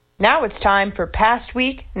Now it's time for Past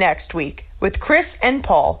Week, Next Week with Chris and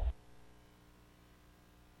Paul.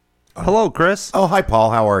 Hello, Chris. Oh, hi,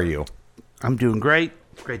 Paul. How are you? I'm doing great.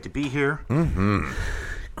 It's great to be here. Mm-hmm.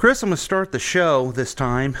 Chris, I'm going to start the show this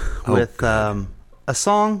time with a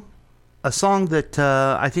song that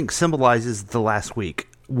I think symbolizes the last week.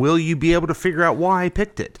 Will you be able to figure out why I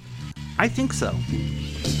picked it? I think so.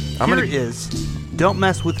 Here is Don't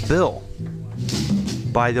Mess With Bill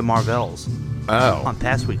by the Marvels. Oh. On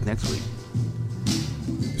Past Week, Next Week.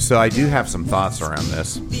 So I do have some thoughts around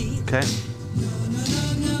this. Okay.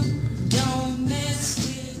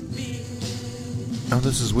 Oh,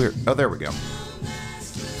 this is weird. Oh, there we go.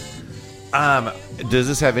 Does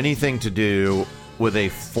this have anything to do with a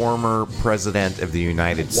former president of the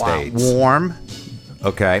United States? Warm.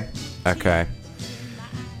 Okay.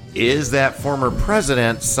 Is that former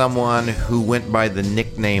president someone who went by the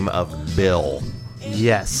nickname of Bill?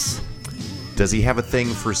 Yes. Does he have a thing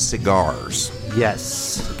for cigars?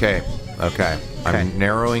 Yes. Okay. I'm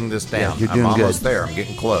narrowing this down. Yeah, you're doing I'm almost good. there. I'm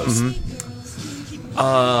getting close.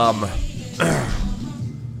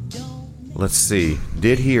 Let's see.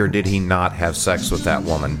 Did he or did he not have sex with that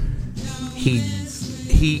woman? He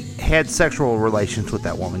had sexual relations with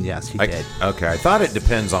that woman. Yes, he did. Okay. I thought it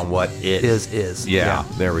depends on what it is. Yeah.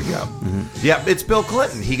 There we go. Mm-hmm. Yeah, it's Bill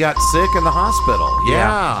Clinton. He got sick in the hospital.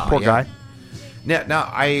 Yeah. Poor guy. Now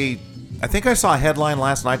I think I saw a headline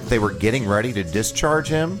last night that they were getting ready to discharge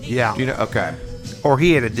him. Yeah. Do you know? Okay. Or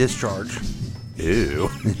he had a discharge. Ew.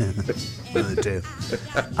 One of the two.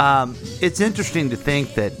 It's interesting to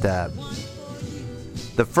think that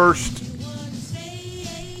the first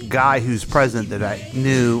guy who's president that I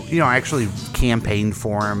knew, I actually campaigned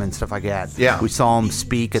for him and stuff like that. Yeah. We saw him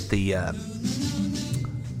speak at the up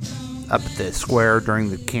at the square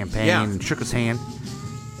during the campaign and shook his hand.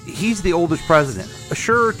 He's the oldest president.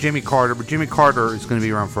 Sure, Jimmy Carter, but Jimmy Carter is going to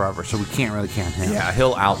be around forever, so we can't really count him. Yeah,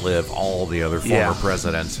 he'll outlive all the other former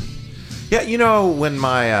presidents. Yeah, when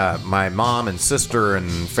my mom and sister and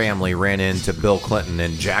family ran into Bill Clinton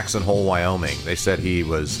in Jackson Hole, Wyoming, they said he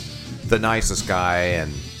was the nicest guy,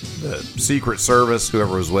 and the Secret Service,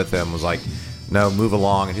 whoever was with him, was like, no, move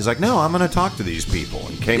along. And he's like, no, I'm going to talk to these people.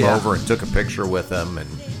 And came over and took a picture with them, and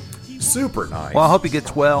super nice. Well, I hope he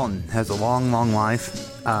gets well and has a long, long life.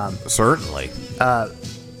 Certainly.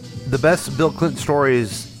 The best Bill Clinton story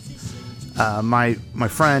is my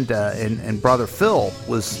friend and brother Phil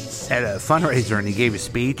was at a fundraiser and he gave a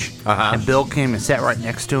speech, and Bill came and sat right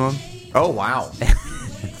next to him. Oh, wow. And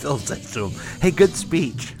Phil said to him, hey, good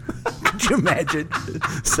speech. Could you imagine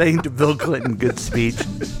saying to Bill Clinton, good speech?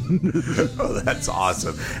 Oh, that's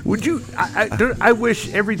awesome. Would you? I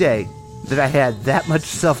wish every day that I had that much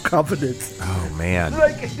self-confidence. Oh, man. That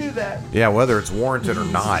I could do that. Yeah, whether it's warranted or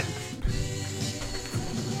not.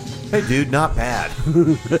 Hey, dude, not bad.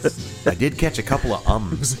 I did catch a couple of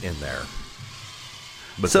ums in there.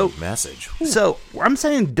 But the message. So I'm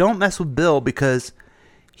saying don't mess with Bill because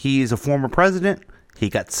he's a former president. He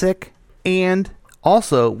got sick. And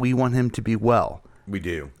also, we want him to be well. We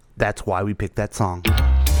do. That's why we picked that song.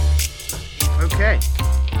 Okay.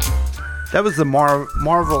 That was the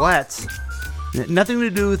Marvelettes. Nothing to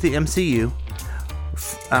do with the MCU.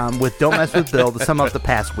 With Don't Mess With Bill to sum up the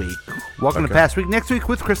past week. Welcome to Past Week Next Week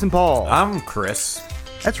with Chris and Paul. I'm Chris.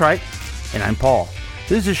 That's right. And I'm Paul.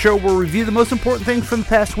 This is a show where we review the most important things from the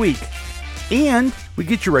past week. And we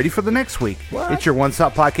get you ready for the next week. What? It's your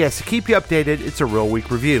one-stop podcast to keep you updated. It's a real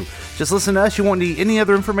week review. Just listen to us. You won't need any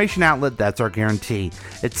other information outlet. That's our guarantee.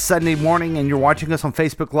 It's Sunday morning and you're watching us on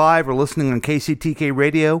Facebook Live or listening on KCTK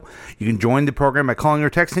Radio. You can join the program by calling or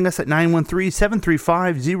texting us at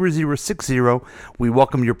 913-735-0060. We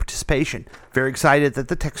welcome your participation. Very excited that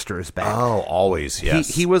the texter is back. Oh, always,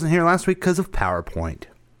 yes. He wasn't here last week because of PowerPoint.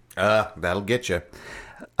 That'll get you.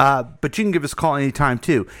 But you can give us a call anytime,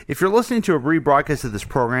 too. If you're listening to a rebroadcast of this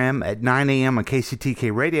program at 9 a.m. on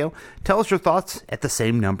KCTK Radio, tell us your thoughts at the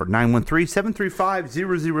same number,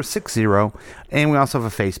 913-735-0060. And we also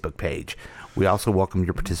have a Facebook page. We also welcome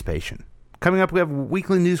your participation. Coming up, we have a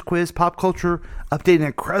weekly news quiz, pop culture, update, an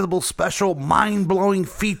incredible special, mind-blowing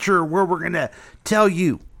feature where we're going to tell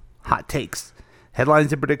you hot takes,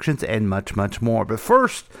 headlines and predictions, and much, much more. But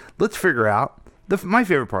first, let's figure out my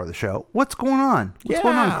favorite part of the show. What's going on? What's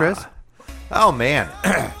going on, Chris? Oh, man.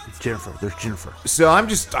 Jennifer. There's Jennifer. So I'm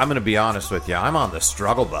going to be honest with you. I'm on the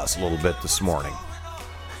struggle bus a little bit this morning.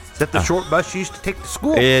 Is that the short bus you used to take to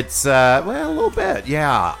school? It's, a little bit,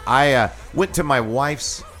 yeah. I went to my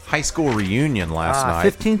wife's high school reunion last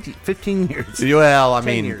night. 15 years. Well, I 10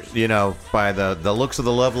 mean, years. By the looks of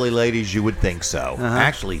the lovely ladies, you would think so.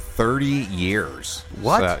 Actually, 30 years.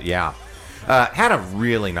 What? So, yeah. Had a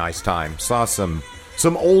really nice time. Saw some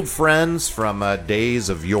some old friends from days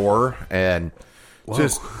of yore, and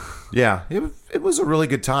just it was a really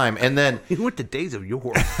good time. And then You went to days of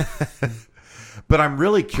yore. but I'm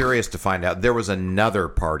really curious to find out. There was another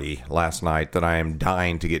party last night that I am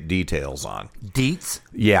dying to get details on. Deets?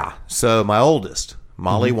 Yeah. So my oldest,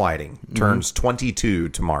 Molly Whiting, turns 22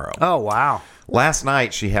 tomorrow. Oh, wow. Last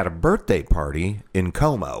night she had a birthday party in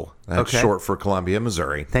Como. That's Okay. short for Columbia,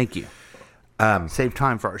 Missouri. Thank you. Save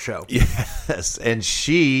time for our show. Yes, and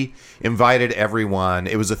she invited everyone.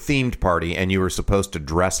 It was a themed party, and you were supposed to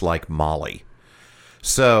dress like Molly.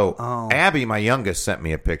 So Abby, my youngest, sent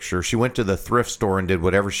me a picture. She went to the thrift store and did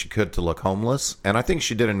whatever she could to look homeless, and I think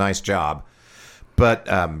she did a nice job. But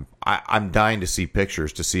I'm dying to see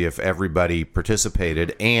pictures to see if everybody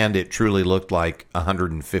participated, and it truly looked like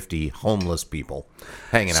 150 homeless people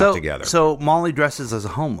hanging out together. So Molly dresses as a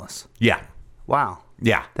homeless. Yeah. Wow.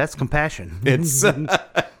 Yeah. That's compassion. It's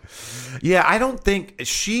yeah, I don't think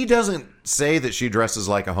she doesn't say that she dresses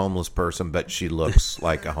like a homeless person, but she looks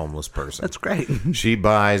like a homeless person. That's great. She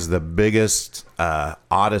buys the biggest,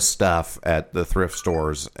 oddest stuff at the thrift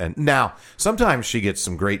stores. And now, sometimes she gets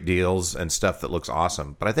some great deals and stuff that looks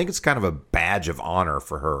awesome, but I think it's kind of a badge of honor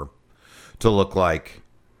for her to look like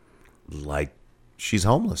she's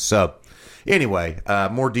homeless. So, anyway,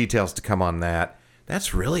 more details to come on that.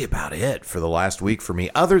 That's really about it for the last week for me.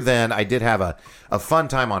 Other than I did have a fun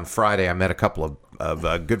time on Friday. I met a couple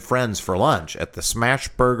of good friends for lunch at the Smash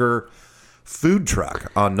Burger food truck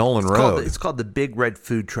on Nolan Road. It's called the Big Red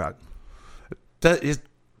Food Truck.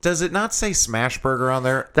 Does it not say Smash Burger on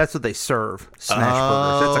there? That's what they serve. Smash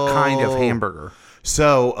burgers. That's a kind of hamburger.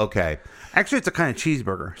 So, okay. Actually, it's a kind of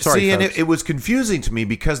cheeseburger. Sorry, See, and folks. it was confusing to me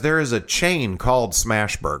because there is a chain called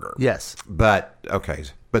Smash Burger. Yes. But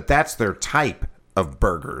that's their type of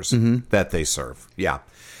burgers that they serve. Yeah.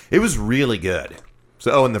 It was really good.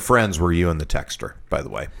 So, and the friends were you and the texter, by the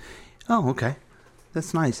way. Oh, okay.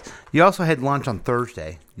 That's nice. You also had lunch on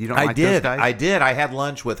Thursday. You don't like those guys? I did. I had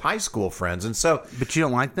lunch with high school friends, and so But you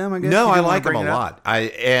don't like them, I guess? no, You I didn't wanna like them bring a it up?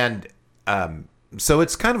 lot. So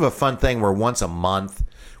it's kind of a fun thing where once a month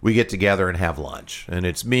we get together and have lunch, and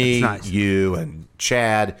it's me, That's nice. you, and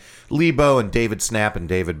Chad, Lebo, and David Snap and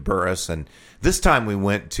David Burris, and this time we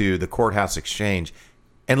went to the Courthouse Exchange,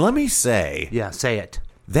 and let me say, Yeah, say it.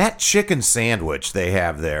 that chicken sandwich they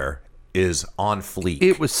have there is on fleek.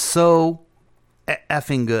 It was so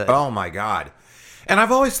effing good. Oh my God. And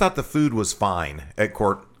I've always thought the food was fine at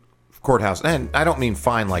Courthouse. And I don't mean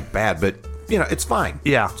fine like bad, but it's fine.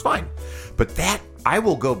 Yeah. It's fine. But I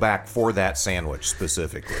will go back for that sandwich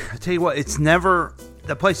specifically. I tell you what,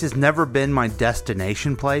 that place has never been my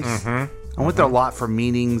destination place. I went there a lot for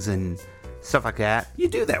meetings and stuff like that. You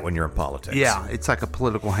do that when you're in politics. Yeah, it's like a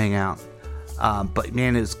political hangout. But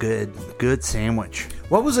man, it was good. Good sandwich.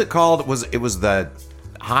 What was it called? It was the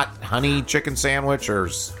hot honey chicken sandwich or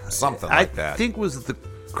something like that? I think it was the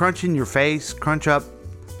crunch in your face, crunch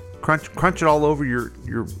it all over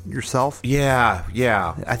yourself. Yeah.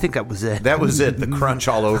 I think that was it. That was it. The crunch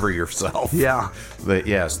all over yourself. Yeah.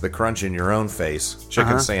 The crunch in your own face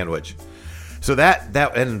chicken sandwich. So that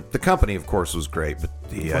and the company, of course, was great, but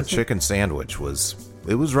the chicken sandwich was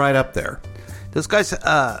right up there. Those guys,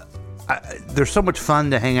 they're so much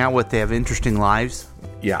fun to hang out with. They have interesting lives.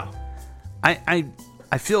 Yeah.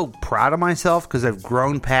 I feel proud of myself because I've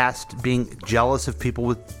grown past being jealous of people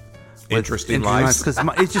with Interesting lives. because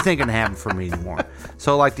it just ain't gonna happen for me anymore.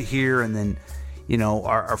 So I like to hear, and then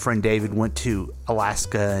our friend David went to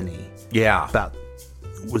Alaska and he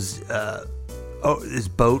his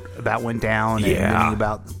boat about went down, and then he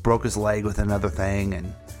about broke his leg with another thing,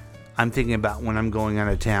 and I'm thinking about when I'm going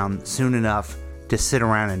out of town soon enough to sit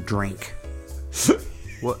around and drink.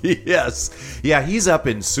 Yes. Yeah, he's up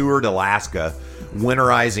in Seward, Alaska,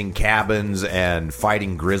 winterizing cabins and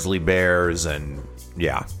fighting grizzly bears, and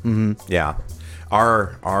yeah.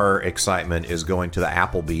 Our excitement is going to the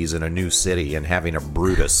Applebee's in a new city and having a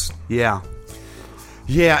Brutus. Yeah.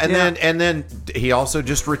 Yeah, and then he also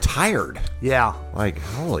just retired. Yeah. Like,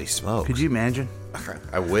 holy smoke. Could you imagine?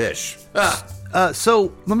 I wish.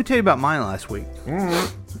 So let me tell you about mine last week.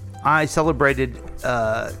 I celebrated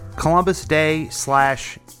Columbus Day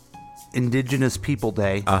 / Indigenous People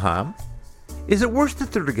Day. Uh-huh. Is it worse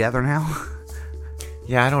that they're together now?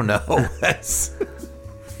 Yeah, I don't know.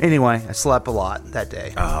 Anyway, I slept a lot that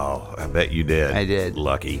day. Oh, I bet you did. I did.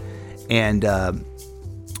 Lucky. And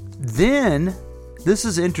then, this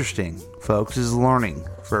is interesting, folks. This is learning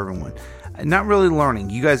for everyone. Not really learning.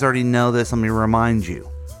 You guys already know this. Let me remind you.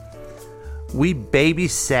 We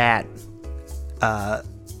babysat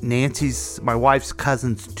my wife's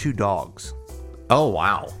cousin's 2 dogs. Oh,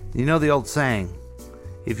 wow. You know the old saying,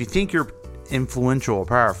 if you think influential or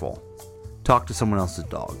powerful. Talk to someone else's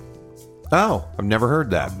dog. Oh, I've never heard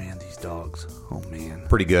that. Oh, man, these dogs. Oh, man.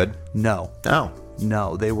 Pretty good. No. Oh.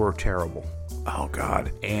 No, they were terrible. Oh,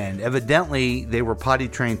 God. And evidently, they were potty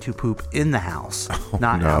trained to poop in the house,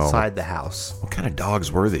 not outside the house. What kind of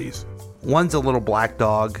dogs were these? One's a little black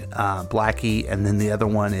dog, Blackie, and then the other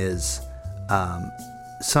one is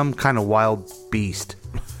some kind of wild beast.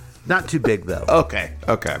 Not too big, though. Okay.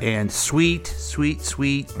 And sweet.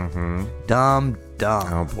 Mm-hmm. Dumb.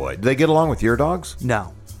 Oh, boy. Did they get along with your dogs?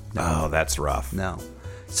 No. Oh, that's rough. No.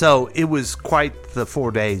 So it was quite the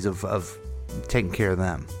 4 days of taking care of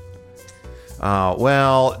them.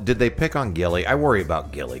 Well, did they pick on Gilly? I worry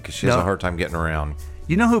about Gilly because she has No. a hard time getting around.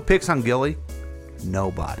 You know who picks on Gilly?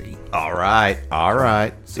 Nobody. All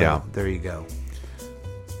right. So there you go.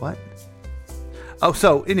 What? Oh,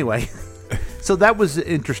 so anyway, so that was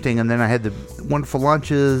interesting. And then I had the wonderful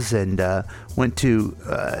lunches and went to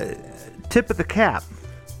tip of the cap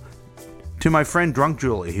to my friend Drunk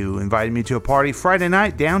Julie, who invited me to a party Friday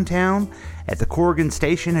night downtown at the Corrigan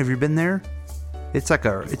Station. Have you been there? It's like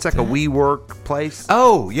a WeWork place.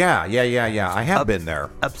 Oh, yeah. I have been there.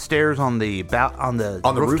 Upstairs on the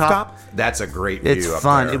rooftop? That's a great view. It's up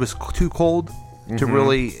fun. there. It was too cold to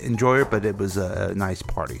really enjoy it, but it was a nice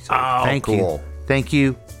party. So thank cool. you. Thank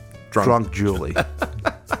you, Drunk Julie.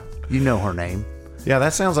 You know her name. Yeah,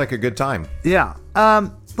 that sounds like a good time. Yeah.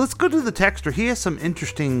 Let's go to the texter. He has some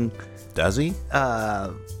interesting... Does he?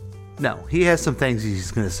 No, he has some things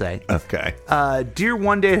he's going to say. Okay. Dear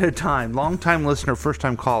One Day at a Time, long-time listener,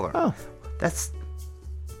 first-time caller. Oh. That's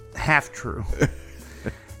half true.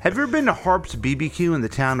 Have you ever been to Harp's BBQ in the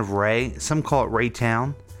town of Ray? Some call it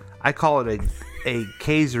Raytown. I call it a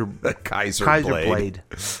Kaiser blade.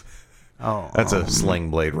 Oh, That's a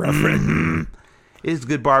Sling Blade reference. It's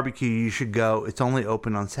good barbecue. You should go. It's only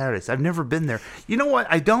open on Saturdays. I've never been there. You know what?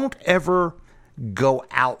 I don't ever go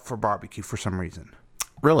out for barbecue for some reason.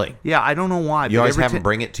 Really? Yeah, I don't know why. You always have them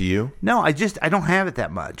bring it to you? No, I don't have it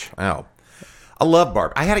that much. Oh. I love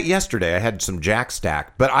barb. I had it yesterday. I had some Jack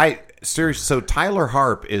Stack. But seriously, so Tyler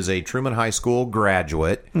Harp is a Truman High School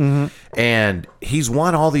graduate, and he's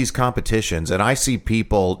won all these competitions, and I see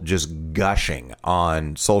people just gushing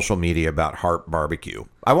on social media about Harp barbecue.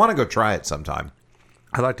 I want to go try it sometime.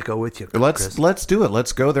 I'd like to go with you, Chris. Let's do it.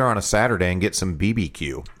 Let's go there on a Saturday and get some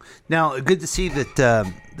BBQ. Now, good to see that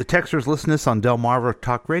the texters listen to us on Delmarva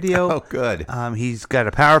Talk Radio. Oh, good. He's got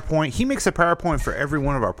a PowerPoint. He makes a PowerPoint for every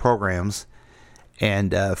one of our programs.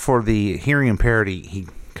 And for the hearing impaired, he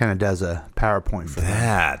kind of does a PowerPoint for them.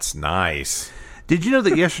 That's nice. Did you know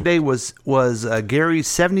that yesterday was Gary's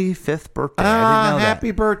 75th birthday? I didn't know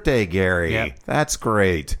happy birthday, Gary. Yep. That's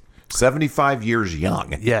great. 75 years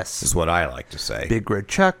young. Yes. Is what I like to say. Big Red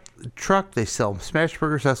Truck. They sell smash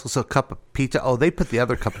burgers. They also sell cup of pizza. Oh, they put the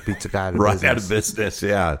other cup of pizza guy out of business. Out of business,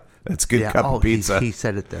 yeah. That's good cup of pizza. He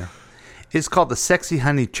said it there. It's called the Sexy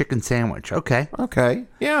Honey Chicken Sandwich. Okay.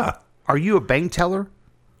 Yeah. Are you a bank teller?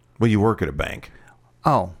 Well, you work at a bank.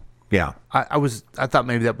 Oh. Yeah. I thought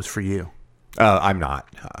maybe that was for you. I'm not.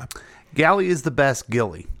 Gally is the best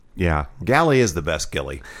Gilly. Yeah. Gally is the best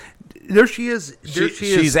Gilly. There she is.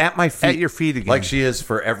 She's at my feet. At your feet again. Like she is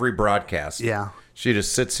for every broadcast. Yeah. She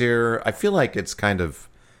just sits here. I feel like it's kind of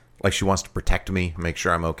like she wants to protect me, make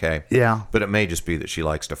sure I'm okay. Yeah. But it may just be that she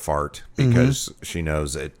likes to fart because she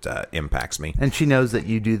knows it impacts me. And she knows that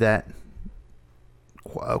you do that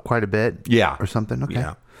quite a bit? Yeah. Or something? Okay.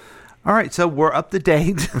 Yeah. All right. So we're up to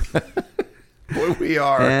date. Boy, we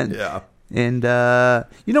are. And, yeah. And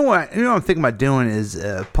you know what I'm thinking about doing is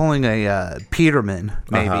pulling a Peterman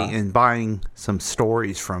maybe and buying some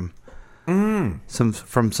stories from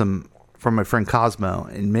from my friend Cosmo,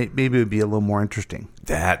 and maybe it would be a little more interesting.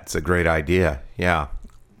 That's a great idea. Yeah.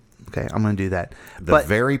 Okay, I'm going to do that. The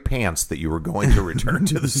very pants that you were going to return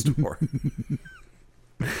to the store.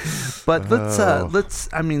 But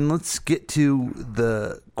let's get to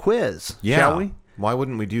the quiz, shall we? Why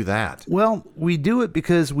wouldn't we do that? Well, we do it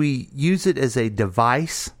because we use it as a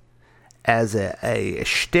device, as a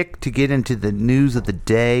shtick to get into the news of the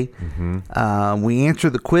day. We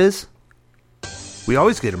answer the quiz. We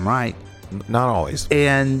always get them right. Not always.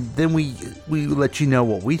 And then we let you know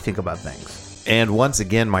what we think about things. And once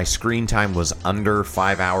again, my screen time was under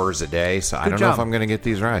 5 hours a day, so I don't know if I'm going to get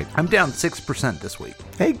these right. I'm down 6% this week.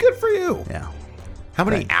 Hey, good for you. Yeah. How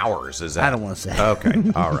many hours is that? I don't want to say.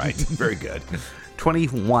 Okay. All right. Very good.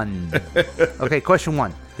 21. Okay, question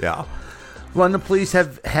 1. Yeah. London police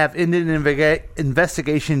have ended an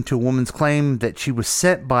investigation to a woman's claim that she was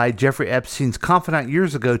sent by Jeffrey Epstein's confidant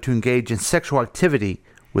years ago to engage in sexual activity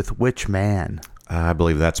with which man? I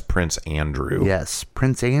believe that's Prince Andrew. Yes,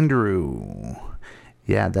 Prince Andrew.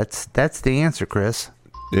 Yeah, that's the answer, Chris.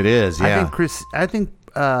 It is, yeah. I think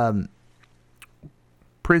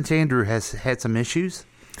Prince Andrew has had some issues.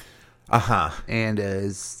 And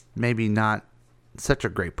is maybe not such a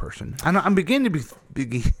great person. I'm beginning to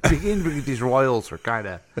think these royals are kind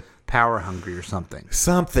of power hungry or something.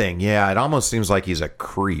 Yeah. It almost seems like he's a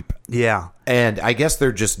creep. Yeah. And I guess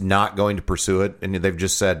they're just not going to pursue it. And they've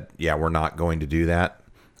just said, yeah, we're not going to do that.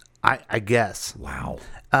 I guess. Wow.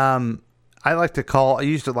 I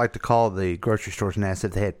used to like to call the grocery stores and ask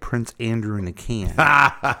if they had Prince Andrew in a can.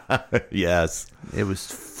 Yes. It was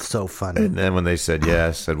so funny. And then when they said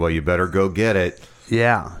yes, said, well, you better go get it.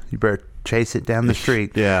 Yeah. You better chase it down the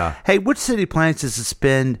street. Yeah. Hey, which city plans to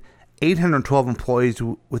suspend 812 employees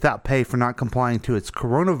without pay for not complying to its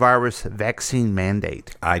coronavirus vaccine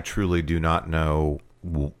mandate? I truly do not know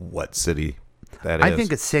what city that is. I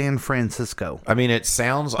think it's San Francisco. I mean, it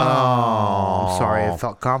sounds... I'm sorry. I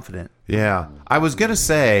felt confident. Yeah. I was going to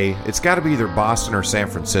say, it's got to be either Boston or San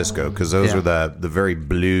Francisco, because those are the very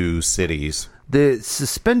blue cities. The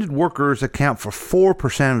suspended workers account for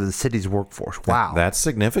 4% of the city's workforce. Wow. That's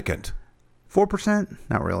significant. 4%?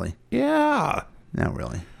 Not really. Yeah. Not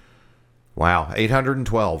really. Wow.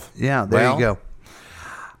 812. Yeah, there you go.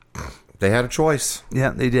 They had a choice.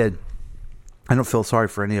 Yeah, they did. I don't feel sorry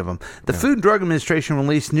for any of them. The Food and Drug Administration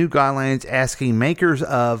released new guidelines asking makers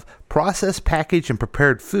of processed, packaged, and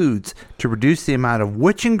prepared foods to reduce the amount of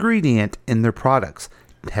which ingredient in their products.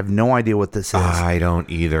 I have no idea what this is. I don't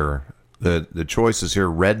either. The choices here: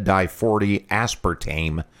 red dye 40,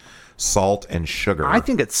 aspartame, salt, and sugar. I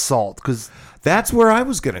think it's salt because that's where I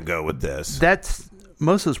was going to go with this. That's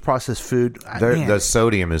most of those processed food. The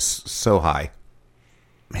sodium is so high.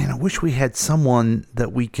 Man, I wish we had someone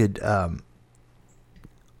that we could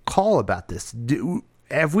call about this.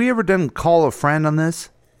 Have we ever done call a friend on this?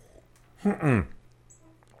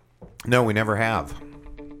 No, we never have.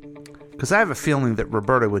 Because I have a feeling that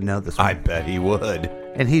Roberto would know this one. I bet he would.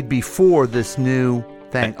 And he'd be for this new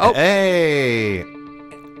thing. Oh, hey!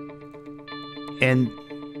 And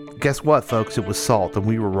guess what, folks? It was salt, and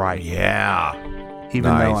we were right. Yeah.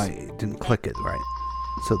 Even though I didn't click it right.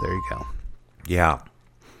 So there you go. Yeah.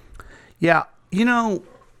 Yeah, you know,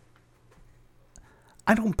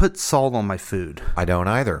 I don't put salt on my food. I don't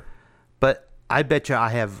either. But I bet you I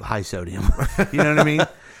have high sodium. You know what I mean?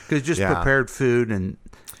 Because just prepared food and...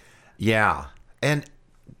 Yeah. And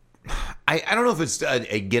I don't know if it's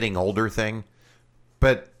a getting older thing,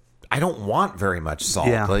 but I don't want very much salt.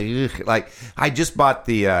 Yeah. Like I just bought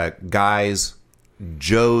the Guys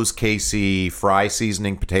Joe's KC fry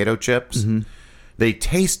seasoning potato chips. Mm-hmm. They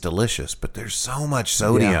taste delicious, but there's so much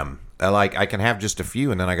sodium. Yeah. Like I can have just a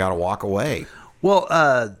few and then I got to walk away. Well,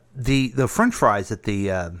 the French fries at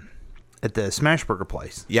the Smashburger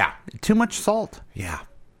place. Yeah. Too much salt. Yeah.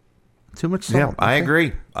 Too much salt. Yeah, I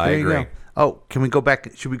agree. I agree. Oh, can we go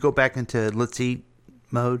back? Should we go back into let's eat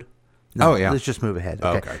mode? No, let's just move ahead.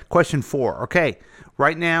 Okay. Question 4. Okay.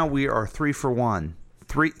 Right now we are 3 for 1.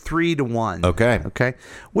 3 to 1. Okay. Okay.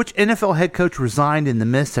 Which NFL head coach resigned in the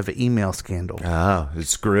midst of an email scandal? Oh,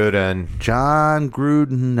 it's Gruden. John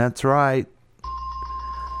Gruden. That's right.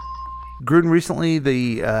 Gruden recently,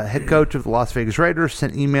 the head coach of the Las Vegas Raiders,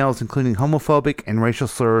 sent emails including homophobic and racial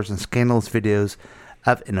slurs and scandalous videos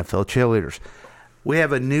of NFL cheerleaders. We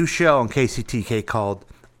have a new show on KCTK called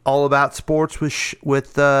All About Sports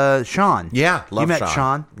with Sean. Yeah, love Sean. You met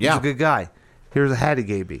Sean. Yeah. He's a good guy. Here's a hat he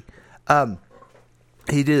gave me.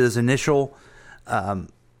 He did his initial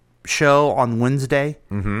show on Wednesday.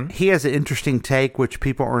 Mm-hmm. He has an interesting take, which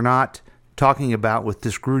people are not talking about with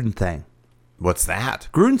this Gruden thing. What's that?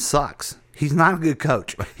 Gruden sucks. He's not a good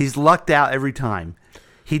coach. He's lucked out every time.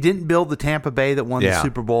 He didn't build the Tampa Bay that won the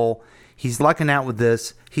Super Bowl. He's lucking out with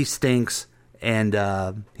this. He stinks, and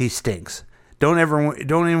he stinks. Don't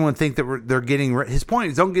anyone think that they're getting rid. His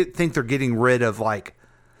point is, think they're getting rid of like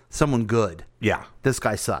someone good. Yeah, this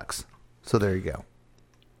guy sucks. So there you go.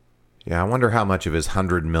 Yeah, I wonder how much of his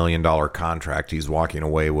 $100 million contract he's walking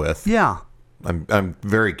away with. Yeah, I'm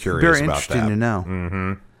very curious. Very about interesting that. to know.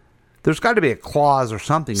 Mm-hmm. There's got to be a clause or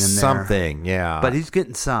something in there. Something, yeah. But he's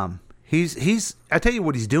getting some. He's. I tell you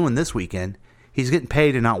what he's doing this weekend. He's getting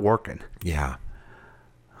paid and not working. Yeah.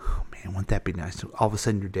 Oh, man, wouldn't that be nice? All of a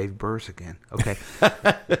sudden, you're Dave Burris again. Okay.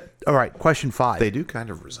 All right, question 5. They do kind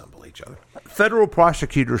of resemble each other. Federal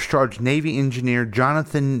prosecutors charged Navy engineer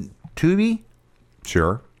Jonathan Tooby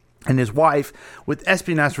and his wife with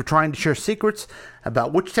espionage for trying to share secrets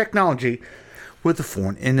about which technology with a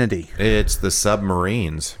foreign entity. It's the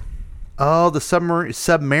submarines. Oh, the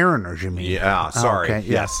submariners, you mean? Yeah, sorry. Okay,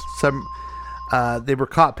 yes. They were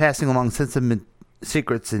caught passing along sensitive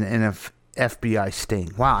secrets in FBI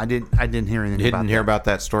sting. Wow, I didn't hear anything. Didn't hear about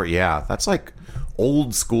that story. Yeah, that's like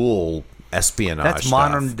old school espionage. That's stuff.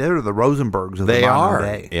 modern. They're the Rosenbergs of the modern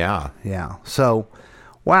day. Yeah. Yeah. So,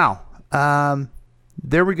 wow.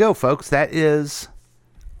 There we go, folks. That is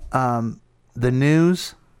the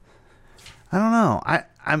news. I don't know.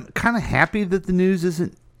 I'm kind of happy that the news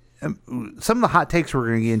isn't. Some of the hot takes we're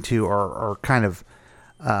going to get into are kind of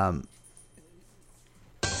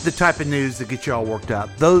the type of news that get you all worked up.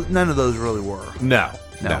 None of those really were. No.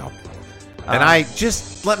 And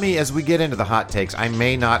as we get into the hot takes, I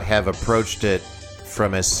may not have approached it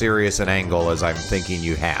from as serious an angle as I'm thinking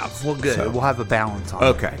you have. Well, good. So. We'll have a balance on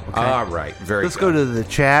Okay. All right. Very Let's good. go to the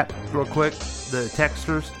chat real quick. The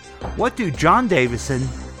texters. What do John Davison,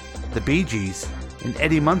 the Bee Gees, and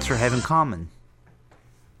Eddie Munster have in common?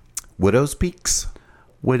 Widow's Peaks.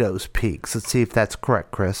 Widow's Peaks. Let's see if that's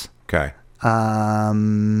correct, Chris. Okay.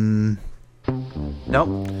 Nope.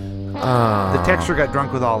 The texter got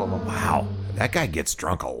drunk with all of them. Wow. That guy gets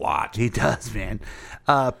drunk a lot. He does, man.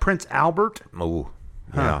 Prince Albert. Ooh.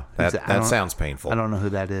 Yeah. That sounds painful. I don't know who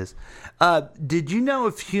that is. Did you know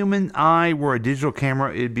if human eye were a digital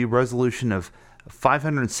camera, it'd be resolution of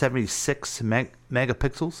 576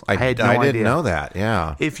 megapixels? I had no idea. didn't know that.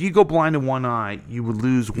 Yeah. If you go blind in one eye, you would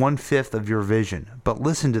lose 1/5 of your vision. But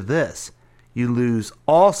listen to this. You lose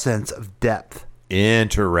all sense of depth.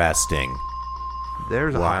 Interesting.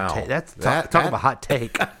 There's a Wow. hot take. Talk about a hot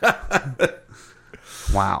take.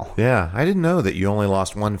 Wow. Yeah, I didn't know that you only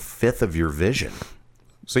lost 1/5 of your vision.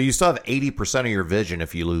 So you still have 80% of your vision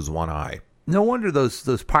if you lose one eye. No wonder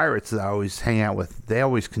those pirates that I always hang out with, they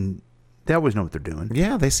always know what they're doing.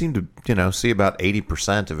 Yeah, they seem to, see about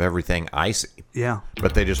 80% of everything I see. Yeah.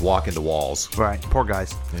 But they just walk into walls. Right. Poor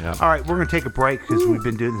guys. Yeah. All right, we're going to take a break because we've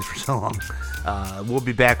been doing this for so long. We'll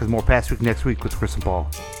be back with more Past Week next week with Chris and Paul.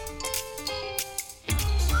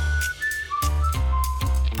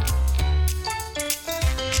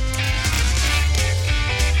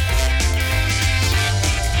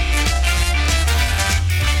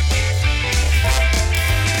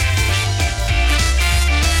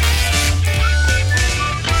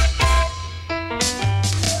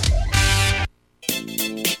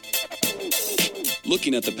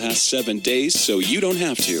 Looking at the past 7 days so you don't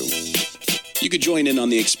have to. You could join in on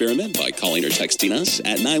the experiment by calling or texting us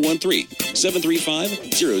at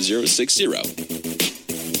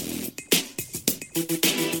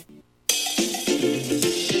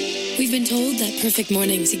 913-735-0060. We've been told that perfect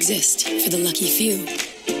mornings exist for the lucky few.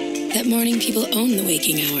 That morning people own the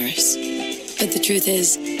waking hours. But the truth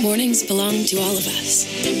is, mornings belong to all of us.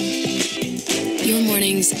 Your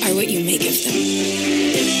mornings are what you make of them.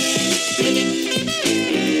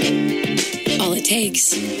 All it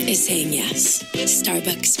takes is saying yes.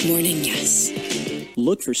 Starbucks Morning Yes.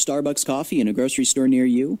 Look for Starbucks coffee in a grocery store near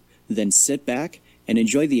you, then sit back and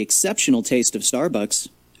enjoy the exceptional taste of Starbucks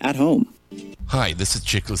at home. Hi, this is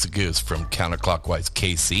Chickless Goose from Counterclockwise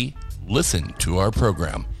KC. Listen to our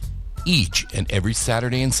program each and every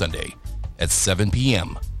Saturday and Sunday at 7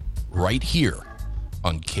 p.m. right here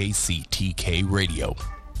on KCTK Radio.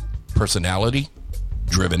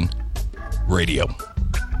 Personality-driven radio.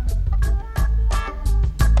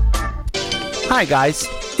 Hi guys,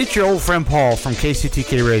 it's your old friend Paul from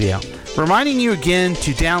KCTK Radio, reminding you again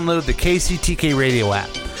to download the KCTK Radio app.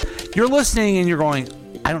 You're listening and you're going,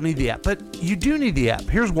 I don't need the app, but you do need the app.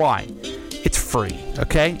 Here's why. It's free,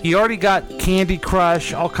 okay? You already got Candy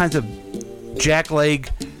Crush, all kinds of jackleg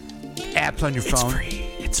apps on your phone.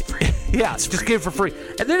 It's free. Yeah, just get it for free.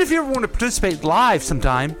 And then if you ever want to participate live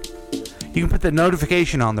sometime, you can put the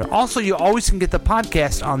notification on there. Also, you always can get the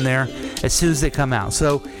podcast on there as soon as they come out.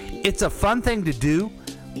 So it's a fun thing to do.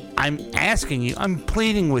 I'm asking you, I'm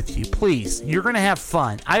pleading with you, please. You're going to have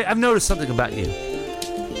fun. I've noticed something about you.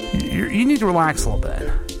 You need to relax a little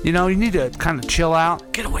bit. You need to kind of chill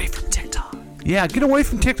out. Get away from TikTok. Yeah, get away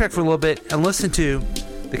from TikTok for a little bit and listen to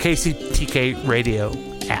the KCTK Radio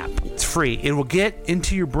app. It's free. It will get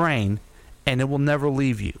into your brain and it will never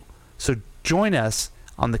leave you. So join us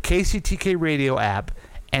on the KCTK Radio app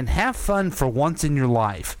and have fun for once in your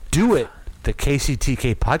life. Do it the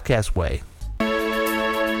KCTK podcast way.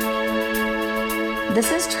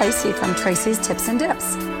 This is Tracy from Tracy's Tips and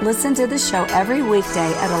Dips. Listen to the show every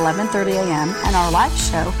weekday at 11:30 a.m. and our live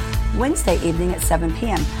show Wednesday evening at 7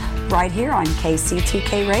 p.m. right here on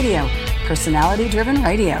KCTK Radio, personality-driven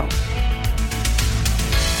radio.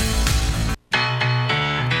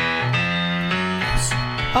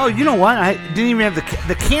 Oh, you know what? I didn't even have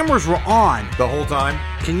the cameras were on. The whole time?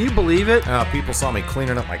 Can you believe it? People saw me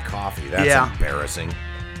cleaning up my coffee. That's Yeah. embarrassing.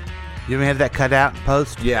 You don't have that cut out in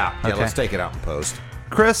post? Yeah, Okay. let's take it out in post.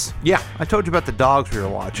 Chris? Yeah. I told you about the dogs we were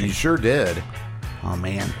watching. You sure did. Oh,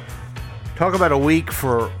 man. Talk about a week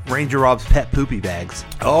for Ranger Rob's pet poopy bags.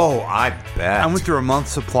 Oh, I bet. I went through a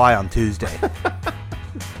month's supply on Tuesday.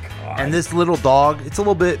 And this little dog, it's a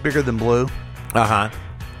little bit bigger than Blue. Uh-huh.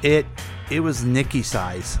 It was Nicky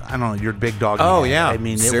size. I don't know, your big dog. Oh, yeah. I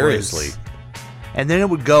mean, seriously. And then it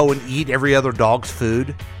would go and eat every other dog's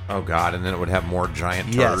food. Oh, God. And then it would have more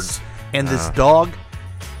giant turds. Yes. And this dog,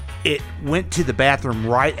 it went to the bathroom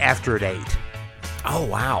right after it ate. Oh,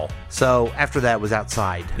 wow. So after that was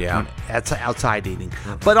outside. Yeah. That's outside eating.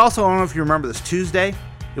 But also, I don't know if you remember this Tuesday,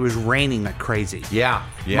 it was raining like crazy. Yeah.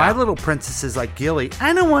 Yeah. My little princess is like, Gilly,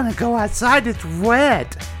 I don't want to go outside. It's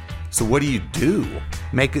wet. So what do you do?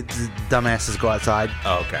 Make it dumbasses go outside.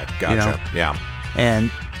 Oh, okay. Gotcha. You know? Yeah.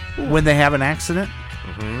 And when they have an accident,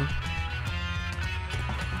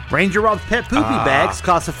 Ranger Rob's Pet Poopy Bags,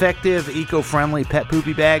 cost-effective, eco-friendly pet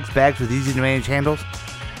poopy bags with easy-to-manage handles,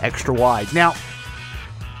 extra wide. Now,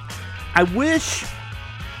 I wish,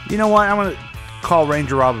 you know what, I'm going to call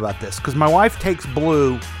Ranger Rob about this, because my wife takes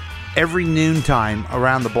Blue every noontime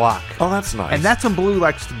around the block. Oh, that's nice. And that's when Blue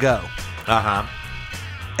likes to go. Uh-huh.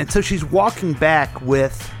 And so she's walking back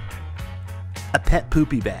with a pet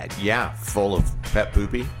poopy bag. Yeah, full of pet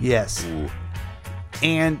poopy. Yes. Ooh.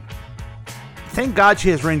 And thank God she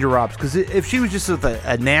has Ranger Rob's, because if she was just with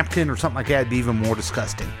a napkin or something like that, it'd be even more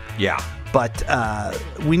disgusting. Yeah. But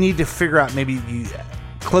we need to figure out, maybe you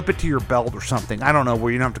clip it to your belt or something. I don't know,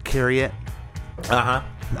 where you don't have to carry it. Uh-huh.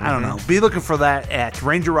 I don't know. Be looking for that at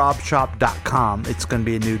rangerrobshop.com. It's going to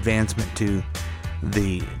be a new advancement to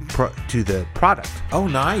the product. Oh,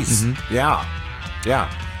 nice. Yeah.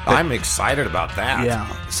 Yeah. I'm excited about that. Yeah.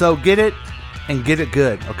 So get it and get it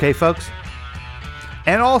good. Okay, folks?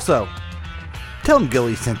 And also, tell them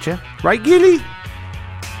Gilly sent you. Right, Gilly?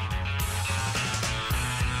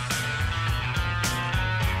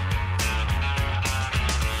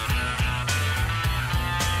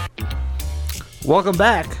 Welcome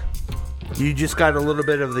back. You just got a little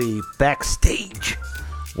bit of the backstage,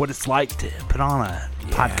 what it's like to put on a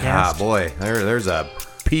podcast. Ah, boy, there's a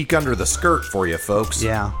peek under the skirt for you, folks.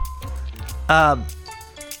 Yeah. I'm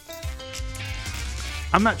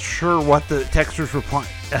not sure what the texter's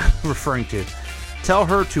referring to. Tell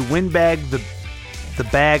her to windbag the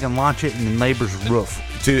bag and launch it in the neighbor's roof.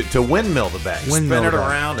 To windmill the bag. Windmill Spin it the bag.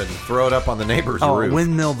 around and throw it up on the neighbor's roof.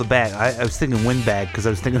 Windmill the bag. I was thinking windbag because I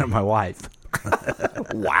was thinking of my wife.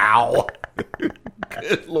 Wow.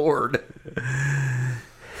 Good Lord.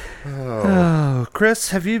 Oh, Chris,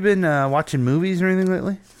 have you been watching movies or anything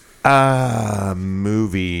lately?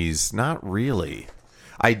 Movies, not really.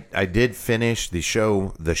 I did finish the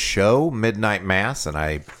show Midnight Mass, and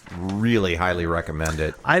I really highly recommend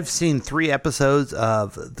it. I've seen 3 episodes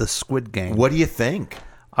of The Squid Game. What do you think?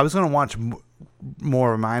 I was going to watch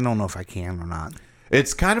more of them. I don't know if I can or not.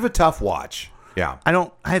 It's kind of a tough watch. Yeah. I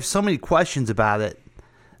have so many questions about it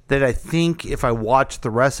that I think if I watch the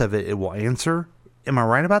rest of it, it will answer. Am I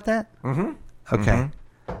right about that? Mm-hmm. Okay.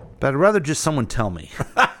 But I'd rather just someone tell me.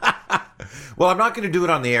 Well, I'm not going to do it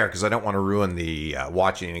on the air because I don't want to ruin the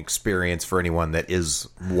watching experience for anyone that is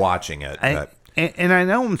watching it. And I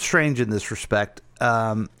know I'm strange in this respect.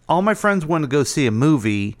 All my friends wanted to go see a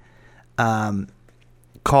movie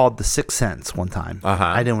called The Sixth Sense one time.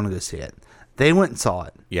 I didn't want to go see it. They went and saw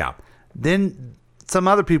it. Yeah. Then some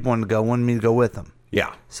other people wanted me to go with them.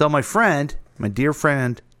 Yeah. So my dear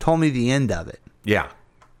friend, told me the end of it. Yeah.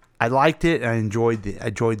 I liked it. And I enjoyed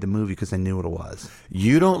the movie because I knew what it was.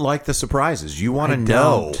 You don't like the surprises. You want to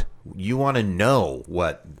know. You want to know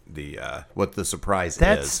what the surprise is.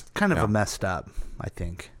 That's kind of a messed up, I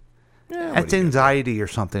think. Yeah, that's anxiety or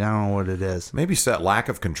something. I don't know what it is. Maybe lack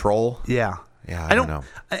of control. Yeah. Yeah, I don't know.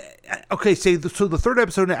 Okay, so the third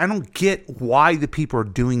episode, I don't get why the people are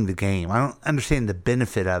doing the game. I don't understand the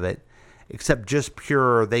benefit of it, except just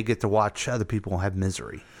pure they get to watch other people have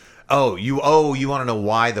misery. You want to know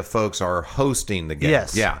why the folks are hosting the game?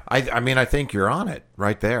 Yes. Yeah. I mean, I think you're on it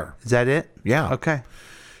right there. Is that it? Yeah. Okay.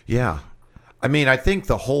 Yeah. I mean, I think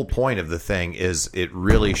the whole point of the thing is it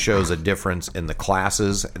really shows a difference in the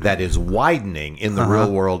classes that is widening in the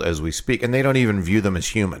real world as we speak, and they don't even view them as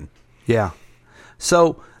human. Yeah.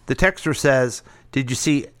 So the texter says, did you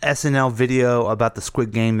see SNL video about the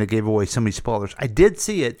Squid Game that gave away so many spoilers? I did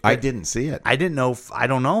see it. I didn't see it. I don't know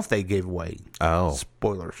if they gave away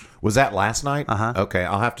spoilers. Was that last night? Uh-huh. Okay,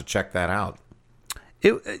 I'll have to check that out.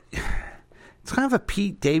 It's kind of a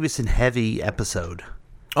Pete Davidson heavy episode.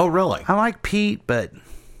 Oh, really? I like Pete, but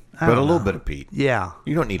a little bit of Pete. Yeah.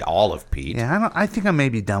 You don't need all of Pete. Yeah, I think I may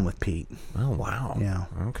be done with Pete. Oh, wow. Yeah.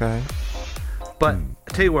 Okay. But I'll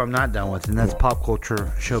tell you what I'm not done with, and that's pop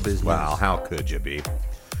culture show business. Well, how could you be?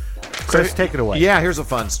 Chris, take it away. Yeah, here's a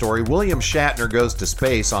fun story. William Shatner goes to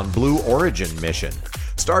space on Blue Origin mission.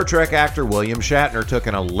 Star Trek actor William Shatner took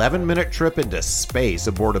an 11-minute trip into space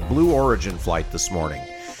aboard a Blue Origin flight this morning.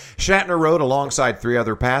 Shatner rode alongside 3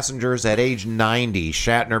 other passengers. At age 90,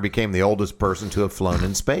 Shatner became the oldest person to have flown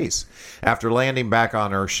in space. After landing back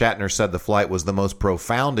on Earth, Shatner said the flight was the most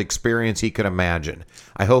profound experience he could imagine.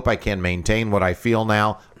 I hope I can maintain what I feel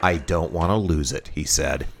now. I don't want to lose it, he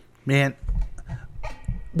said. Man,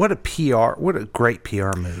 what a great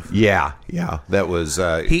PR move. Yeah, that was...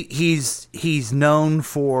 He's known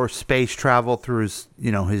for space travel through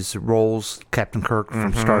his roles, Captain Kirk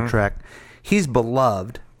from Star Trek. He's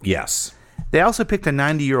beloved. Yes. They also picked a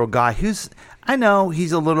 90-year-old guy who's, I know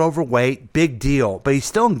he's a little overweight, big deal, but he's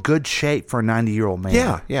still in good shape for a 90-year-old man.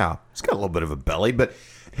 Yeah. He's got a little bit of a belly, but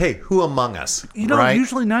hey, who among us? Right?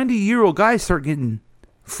 Usually 90-year-old guys start getting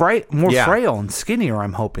more frail and skinnier,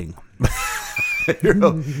 I'm hoping.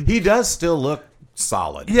 He does still look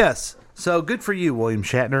solid. Yes. So good for you, William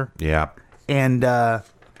Shatner. Yeah. And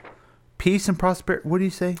peace and prosperity. What do you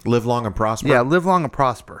say? Live long and prosper. Yeah, live long and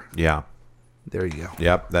prosper. Yeah. There you go.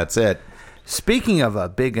 Yep, that's it. Speaking of a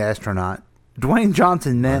big astronaut, Dwayne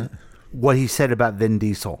Johnson meant what he said about Vin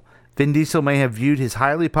Diesel. Vin Diesel may have viewed his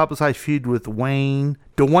highly publicized feud with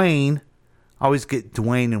Dwayne. I always get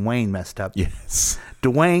Dwayne and Wayne messed up. Yes.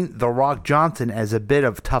 Dwayne "The Rock" Johnson as a bit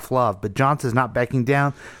of tough love, but Johnson's not backing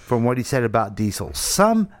down from what he said about Diesel.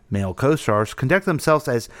 Some male co-stars conduct themselves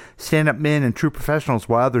as stand-up men and true professionals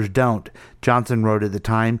while others don't, Johnson wrote at the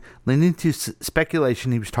time, leading to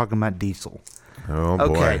speculation he was talking about Diesel. Oh, boy.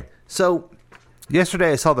 Okay, so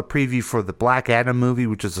yesterday I saw the preview for the Black Adam movie,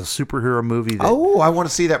 which is a superhero movie. I want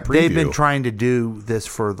to see that preview. They've been trying to do this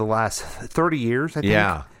for the last 30 years, I think.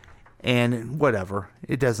 Yeah. And whatever.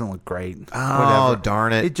 It doesn't look great. Oh, whatever.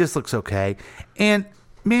 darn it. It just looks okay. And,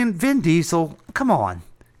 man, Vin Diesel, come on.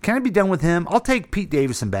 Can I be done with him? I'll take Pete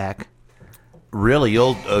Davidson back. Really?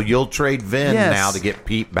 You'll trade Vin now to get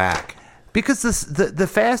Pete back? Because the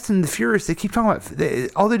Fast and the Furious, they keep talking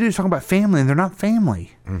about... all they do is talk about family, and they're not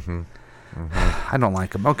family. Mm-hmm. I don't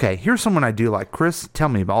like them. Okay, here's someone I do like. Chris, tell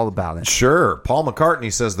me all about it. Sure. Paul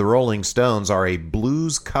McCartney says the Rolling Stones are a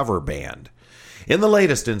blues cover band. In the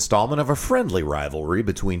latest installment of a friendly rivalry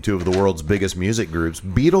between two of the world's biggest music groups,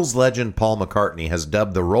 Beatles legend Paul McCartney has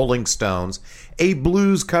dubbed the Rolling Stones a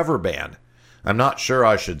blues cover band. I'm not sure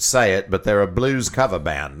I should say it, but they're a blues cover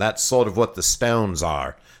band. That's sort of what the Stones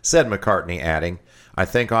are, said McCartney, adding, I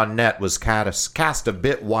think our net was cast a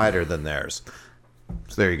bit wider than theirs.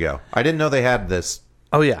 So there you go. I didn't know they had this.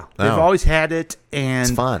 Oh, yeah. They've always had it, and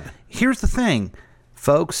it's fun. Here's the thing,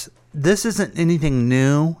 folks. This isn't anything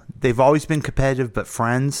new. They've always been competitive, but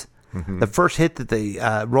friends. Mm-hmm. The first hit that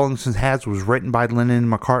the Rolling Stones had was written by Lennon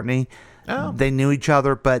and McCartney. Oh. They knew each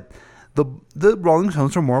other, but the Rolling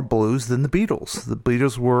Stones are more blues than the Beatles. The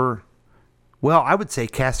Beatles were, well, I would say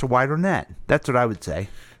cast a wider net. That's what I would say.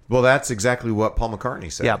 Well, that's exactly what Paul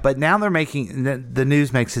McCartney said. Yeah, but now they're making, the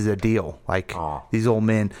news makes it a deal, like these old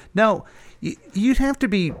men. No, you'd have to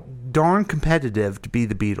be darn competitive to be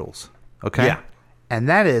the Beatles, okay? Yeah. And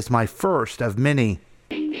that is my first of many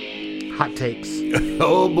hot takes.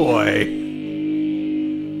 Oh, boy.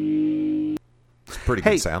 It's pretty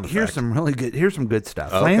good sound effect. Here's some good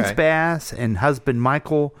stuff. Okay. Lance Bass and husband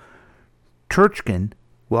Michael Turchkin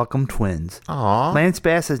welcome twins. Aww. Lance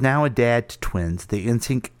Bass is now a dad to twins. The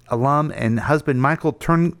NSYNC alum and husband Michael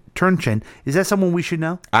Turchin. Is that someone we should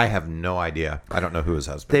know? I have no idea. I don't know who his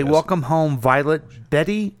husband is. They welcome home Violet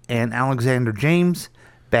Betty and Alexander James.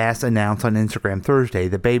 Bass announced on Instagram Thursday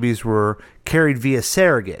the babies were carried via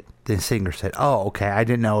surrogate. The singer said, oh, okay, I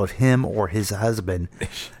didn't know if him or his husband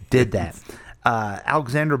did that.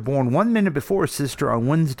 Alexander, born 1 minute before his sister on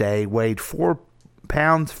Wednesday, weighed 4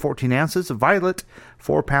 pounds 14 ounces. Violet,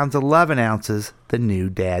 4 pounds 11 ounces. The new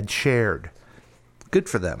dad shared. Good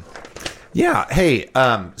for them. Yeah. Hey,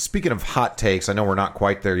 speaking of hot takes, I know we're not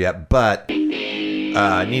quite there yet, but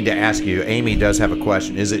I need to ask you, Amy does have a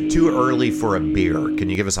question. Is it too early for a beer? Can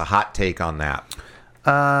you give us a hot take on that?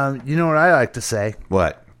 You know what I like to say?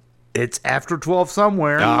 What? It's after 12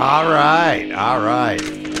 somewhere. All right.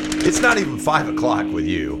 It's not even 5 o'clock with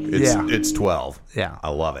you. It's 12. Yeah. I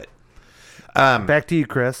love it. Back to you,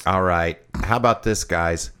 Chris. All right. How about this,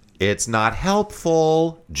 guys? It's not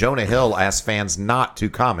helpful. Jonah Hill asks fans not to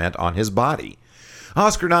comment on his body.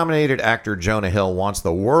 Oscar-nominated actor Jonah Hill wants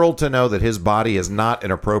the world to know that his body is not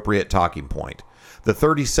an appropriate talking point. The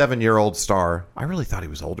 37-year-old star, I really thought he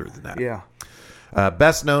was older than that. Yeah.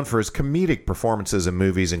 Best known for his comedic performances in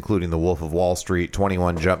movies including The Wolf of Wall Street,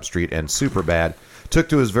 21 Jump Street, and Superbad, took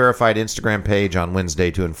to his verified Instagram page on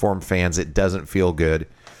Wednesday to inform fans it doesn't feel good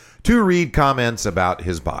to read comments about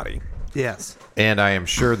his body. Yes. And I am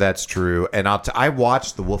sure that's true. And I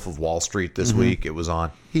watched The Wolf of Wall Street this week. It was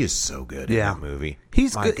on. He is so good in that movie.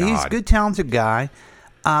 He's good. He's a good, talented guy.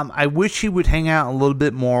 I wish he would hang out a little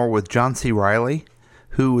bit more with John C. Reilly,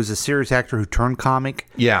 who was a serious actor who turned comic.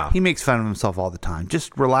 Yeah. He makes fun of himself all the time.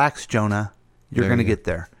 Just relax, Jonah. You're going to get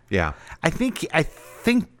there. Yeah. I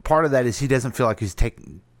think part of that is he doesn't feel like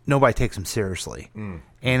nobody takes him seriously.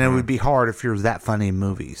 And it would be hard if you're that funny in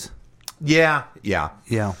movies. Yeah.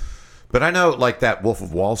 But I know, like that Wolf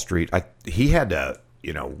of Wall Street, he had to,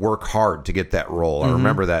 work hard to get that role. I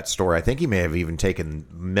remember that story. I think he may have even taken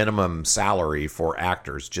minimum salary for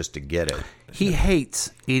actors just to get it. He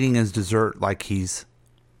hates eating his dessert like he's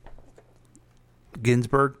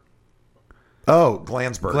Ginsberg. Oh,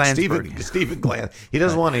 Glansberg. Stephen Glans. He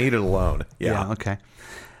doesn't want to eat it alone. Yeah, okay.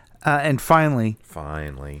 And finally,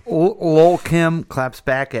 Lil Kim claps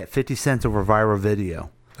back at 50 cents over viral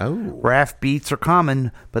video. Oh. Rap beats are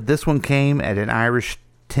common, but this one came at an Irish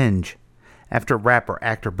tinge after rapper,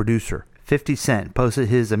 actor, producer 50 Cent posted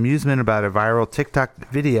his amusement about a viral TikTok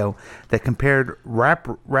video that compared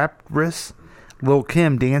raptress Lil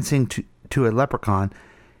Kim dancing to a leprechaun.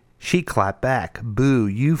 She clapped back. Boo,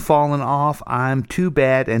 you fallen off. I'm too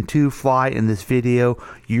bad and too fly in this video.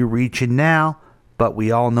 You reaching now, but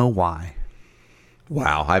we all know why.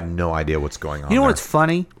 Wow, I have no idea what's going on. You know what's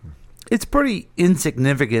funny? It's pretty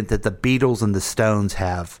insignificant that the Beatles and the Stones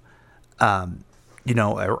have, some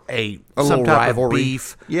little type rivalry. of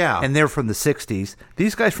beef. Yeah. And they're from the 60s.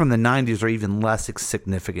 These guys from the 90s are even less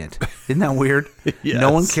significant. Isn't that weird? Yes.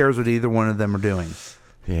 No one cares what either one of them are doing.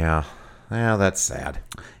 Yeah. Yeah, that's sad.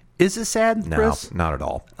 Is it sad, Chris? No, not at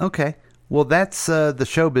all. Okay. Well, that's the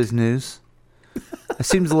showbiz news. It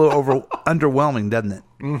seems a little underwhelming, doesn't it?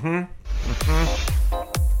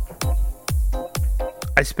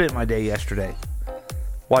 I spent my day yesterday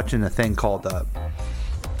watching a thing called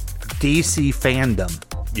DC Fandom.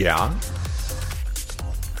 Yeah.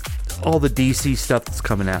 All the DC stuff that's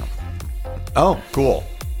coming out. Oh, cool.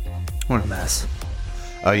 What a mess.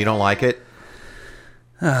 Oh, you don't like it?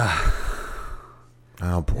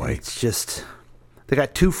 Oh, boy. It's just... They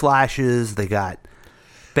got two Flashes. They got...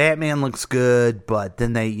 Batman looks good, but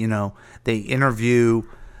then they interview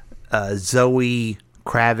Zoe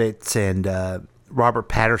Kravitz and Robert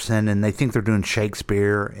Pattinson, and they think they're doing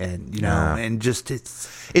Shakespeare, and and just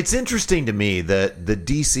it's interesting to me that the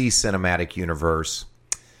DC cinematic universe,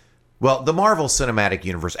 well, the Marvel cinematic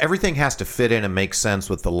universe, everything has to fit in and make sense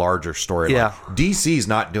with the larger storyline. Yeah. DC's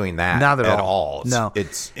not doing that Not at at all. No.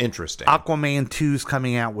 It's interesting. Aquaman 2's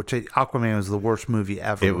coming out, which Aquaman was the worst movie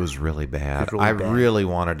ever. It was really bad. It was really bad. Really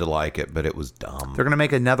wanted to like it, but it was dumb. They're going to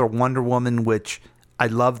make another Wonder Woman, which I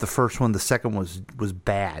love the first one. The second was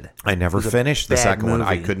bad. I never finished the second one.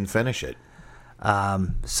 I movie. couldn't finish it.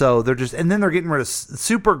 So they're just... And then they're getting rid of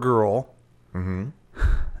Supergirl. Mm-hmm.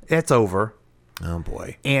 It's over. Oh,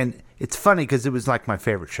 boy. And... It's funny because it was like my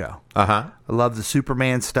favorite show. Uh-huh. I love the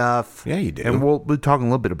Superman stuff. Yeah, you do. And we'll be talking a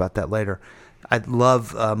little bit about that later. I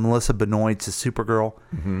love Melissa Benoist's Supergirl.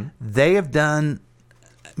 Mm-hmm. They have done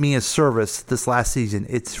me a service this last season.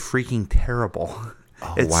 It's freaking terrible.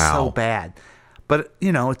 Oh, it's wow. so bad. But,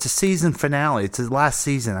 it's a season finale. It's the last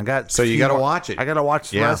season. So you got to watch it. I got to watch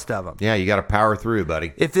the rest of them. Yeah, you got to power through,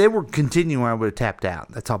 buddy. If they were continuing, I would have tapped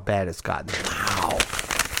out. That's how bad it's gotten. Wow.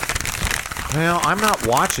 Well, I'm not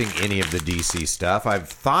watching any of the DC stuff. I've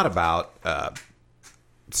thought about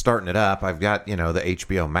starting it up. I've got, the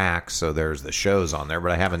HBO Max, so there's the shows on there,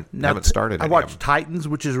 but I haven't started it. I watched Titans,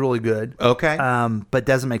 which is really good. Okay. But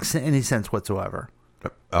doesn't make any sense whatsoever.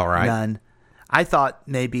 All right. None. I thought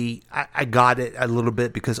maybe I got it a little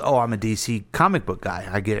bit because, I'm a DC comic book guy.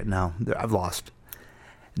 I get it now. I've lost.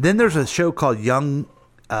 Then there's a show called Young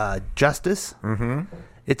Justice. Mm-hmm.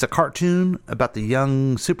 It's a cartoon about the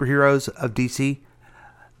young superheroes of DC.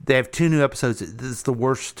 They have 2 new episodes. This is the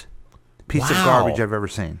worst piece of garbage I've ever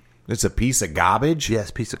seen. It's a piece of garbage?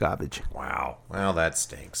 Yes, piece of garbage. Wow. Well, that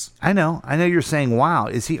stinks. I know you're saying, wow,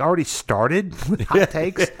 is he already started with hot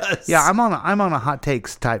takes? Yes. Yeah, I'm on a hot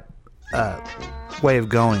takes type way of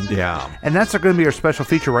going. Yeah. And that's going to be our special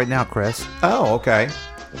feature right now, Chris. Oh, okay.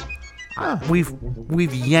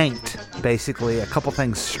 We've yanked basically a couple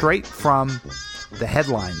things straight from the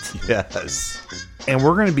headlines. Yes. And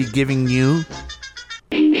we're going to be giving you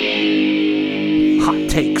hot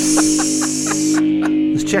takes.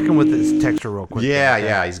 Let's check in with this texter real quick.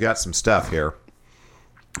 Yeah, he's got some stuff here.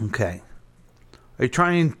 Okay. Are you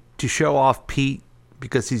trying to show off Pete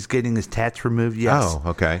because he's getting his tats removed. Yes. Oh,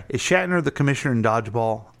 okay. Is Shatner the commissioner in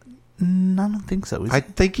Dodgeball? I don't think so. I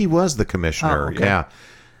think he was the commissioner. Oh, okay. Yeah.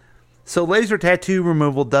 So laser tattoo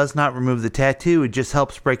removal does not remove the tattoo. It just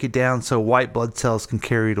helps break it down so white blood cells can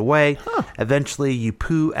carry it away. Huh. Eventually, you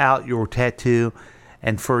poo out your tattoo,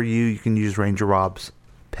 and for you can use Ranger Rob's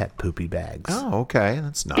pet poopy bags. Oh, okay.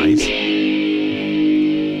 That's nice.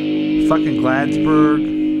 Fucking Gladsberg.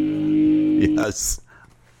 Yes.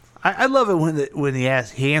 I love it when he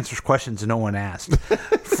answers questions no one asked.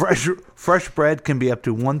 Fresh bread can be up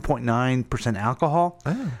to 1.9% alcohol.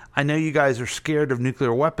 Oh. I know you guys are scared of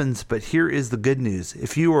nuclear weapons, but here is the good news.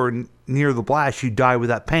 If you are near the blast, you die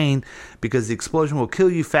without pain because the explosion will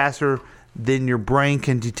kill you faster than your brain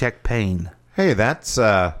can detect pain. Hey, that's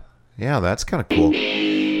that's kind of cool.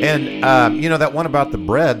 And that one about the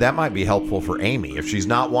bread, that might be helpful for Amy. If she's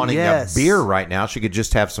not wanting a beer right now, she could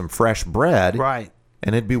just have some fresh bread. Right.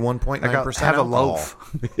 And it'd be 1.9% Have alcohol. a loaf.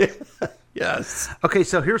 Yes. Okay,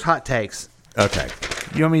 so here's hot takes. Okay.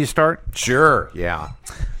 You want me to start? Sure. Yeah.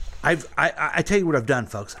 I tell you what I've done,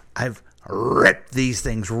 folks. I've ripped these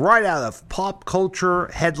things right out of pop culture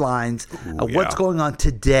headlines of what's going on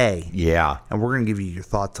today. Yeah. And we're going to give you your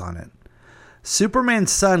thoughts on it.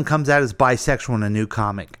 Superman's son comes out as bisexual in a new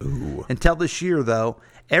comic. Ooh. Until this year, though,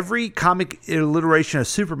 every comic iteration of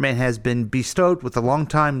Superman has been bestowed with a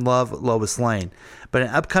longtime love, Lois Lane. But in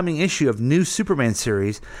an upcoming issue of new Superman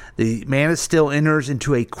series, the Man of Steel enters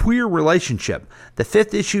into a queer relationship. The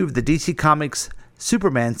 5th issue of the DC Comics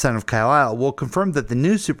Superman, Son of Kal-El, will confirm that the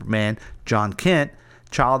new Superman, John Kent,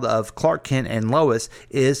 child of Clark Kent and Lois,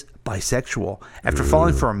 is bisexual after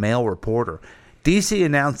falling for a male reporter. DC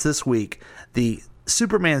announced this week the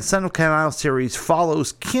Superman, Son of Kal-El series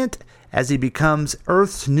follows Kent as he becomes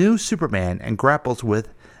Earth's new Superman and grapples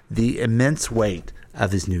with the immense weight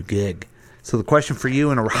of his new gig. So the question for you,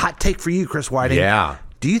 and a hot take for you, Chris Whiting. Yeah.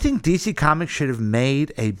 Do you think DC Comics should have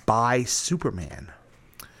made a bi-Superman?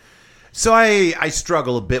 So I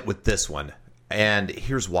struggle a bit with this one, and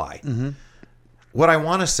here's why. Mm-hmm. What I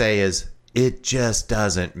want to say is it just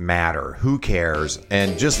doesn't matter. Who cares?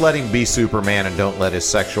 And just let him be Superman and don't let his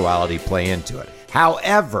sexuality play into it.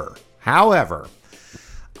 However,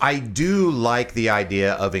 I do like the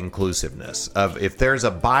idea of inclusiveness, of if there's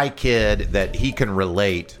a bi kid that he can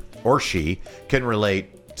relate, or she can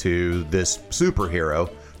relate to this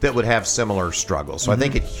superhero that would have similar struggles. So I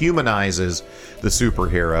think it humanizes the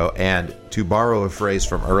superhero, and to borrow a phrase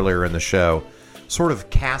from earlier in the show, sort of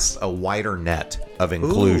casts a wider net of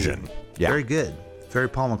inclusion. Ooh, yeah. Very good. Very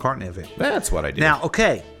Paul McCartney of it. That's what I do. Now,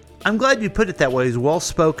 okay, I'm glad you put it that way. It was well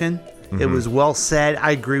spoken. Mm-hmm. It was well said.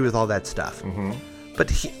 I agree with all that stuff. Mm-hmm. But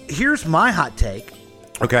here's my hot take.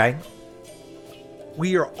 Okay.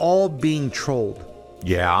 We are all being trolled.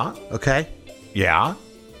 Yeah. Okay? Yeah.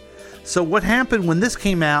 So what happened when this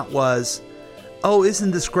came out was, oh,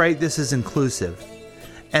 isn't this great? This is inclusive.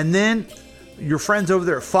 And then your friends over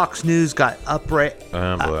there at Fox News got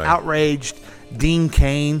outraged. Dean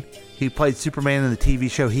Cain, he played Superman in the TV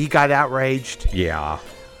show, he got outraged. Yeah.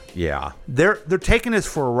 Yeah. They're taking us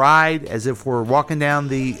for a ride as if we're walking down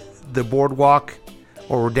the boardwalk,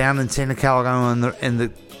 or we're down in Santa California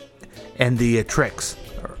and the tricks,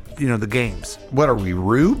 or, the games. What are we,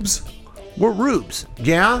 rubes? We're rubes.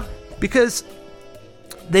 Yeah. Because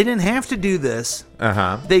they didn't have to do this.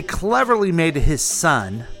 Uh-huh. They cleverly made it his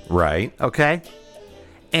son. Right. Okay?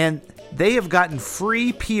 And they have gotten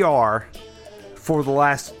free PR for the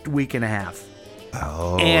last week and a half.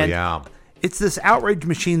 Oh, and yeah. It's this outrage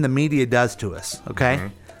machine the media does to us, okay?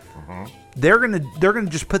 Mm-hmm. Mm-hmm. They're gonna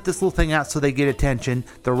just put this little thing out so they get attention.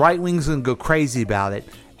 The right wing's gonna go crazy about it.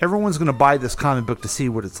 Everyone's gonna buy this comic book to see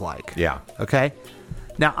what it's like. Yeah. Okay?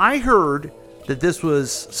 Now, I heard that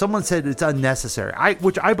someone said it's unnecessary,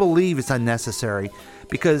 which I believe it's unnecessary,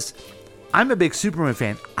 because I'm a big Superman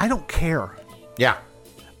fan. I don't care. Yeah.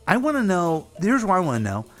 I want to know, here's what I want to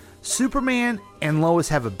know. Superman and Lois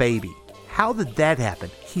have a baby. How did that happen?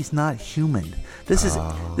 He's not human. This is,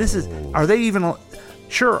 are they even,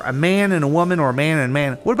 sure, a man and a woman, or a man and a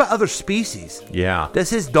man. What about other species? Yeah. Does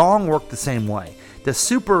his dong work the same way?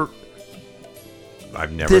 Does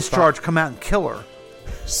I've never discharge come out and kill her?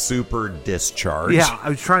 Super discharge. Yeah, I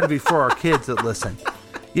was trying to be for our kids that listen.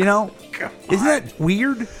 Isn't that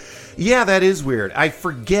weird? Yeah, that is weird. I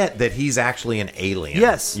forget that he's actually an alien.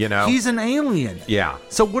 Yes, he's an alien. Yeah.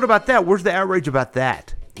 So what about that? Where's the outrage about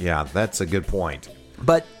that? Yeah, that's a good point.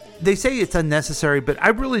 But they say it's unnecessary, but I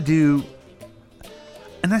really do,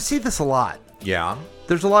 and I see this a lot. Yeah.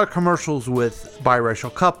 There's a lot of commercials with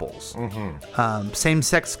biracial couples, Mm-hmm.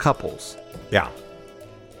 same-sex couples. Yeah.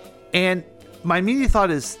 And my immediate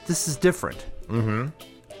thought is, this is different. Mm-hmm.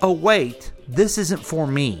 Oh, wait, this isn't for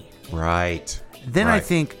me. Right. Then I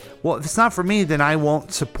think, well, if it's not for me, then I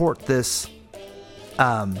won't support this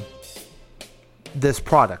this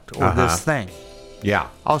product or this thing. Yeah.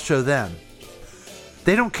 I'll show them.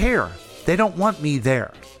 They don't care. They don't want me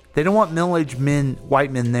there. They don't want middle-aged men,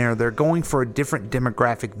 white men there. They're going for a different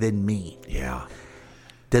demographic than me. Yeah.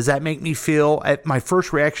 Does that make me feel, my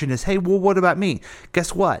first reaction is, hey, well, what about me?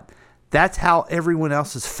 Guess what? That's how everyone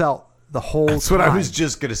else has felt the whole time. That's what I was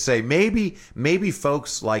just going to say. Maybe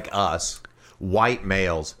folks like us, white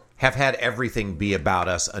males, have had everything be about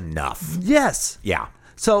us enough. Yes. Yeah.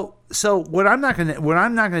 So what I'm not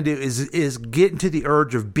gonna do is get into the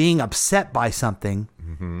urge of being upset by something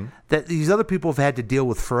that these other people have had to deal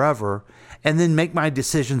with forever, and then make my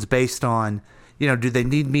decisions based on, do they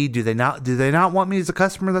need me? Do they not want me as a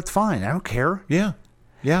customer? That's fine. I don't care. Yeah.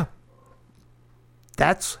 Yeah.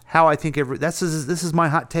 That's how I think this is my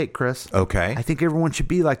hot take, Chris. Okay. I think everyone should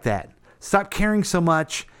be like that. Stop caring so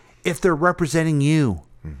much if they're representing you.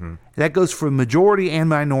 That goes for majority and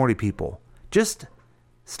minority people. Just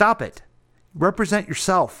stop it. Represent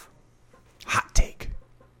yourself. Hot take.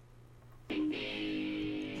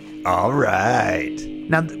 All right.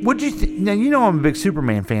 Now, what'd you now, I'm a big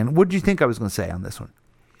Superman fan. What did you think I was going to say on this one?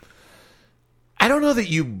 I don't know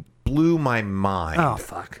that you blew my mind. Oh,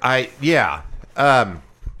 fuck. I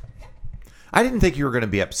didn't think you were going to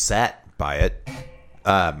be upset by it.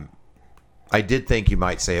 I did think you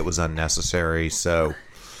might say it was unnecessary,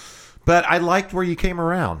 but I liked where you came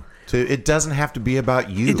around. It doesn't have to be about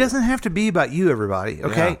you. It doesn't have to be about you, everybody.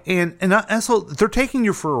 Okay, yeah. And also they're taking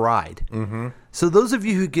you for a ride. Mm-hmm. So those of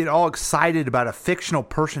you who get all excited about a fictional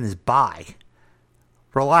person is bi.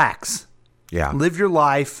 Relax. Yeah. Live your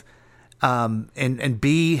life, and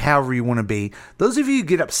be however you want to be. Those of you who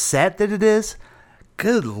get upset that it is,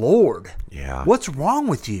 good Lord. Yeah. What's wrong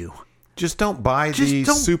with you? Just don't buy the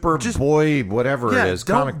Superboy, whatever it is.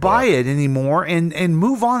 Don't buy it anymore and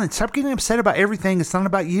move on and stop getting upset about everything. It's not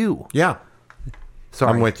about you. Yeah.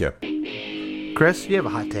 Sorry. I'm with you. Chris, you have a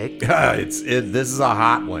hot take. This is a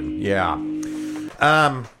hot one. Yeah.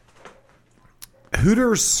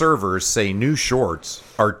 Hooters servers say new shorts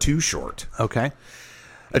are too short. Okay.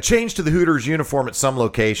 A change to the Hooters uniform at some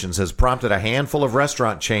locations has prompted a handful of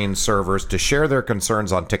restaurant chain servers to share their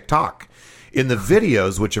concerns on TikTok. In the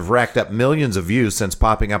videos, which have racked up millions of views since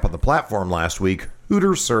popping up on the platform last week,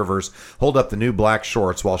 Hooters servers hold up the new black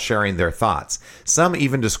shorts while sharing their thoughts. Some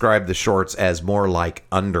even describe the shorts as more like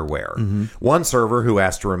underwear. Mm-hmm. One server, who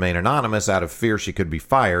asked to remain anonymous out of fear she could be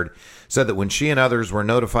fired, said that when she and others were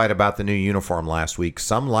notified about the new uniform last week,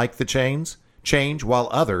 some liked the change while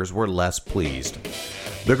others were less pleased.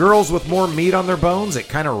 The girls with more meat on their bones, it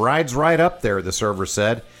kind of rides right up there, the server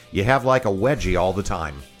said. You have like a wedgie all the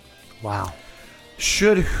time. Wow.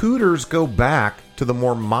 Should Hooters go back to the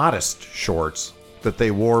more modest shorts that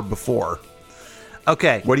they wore before?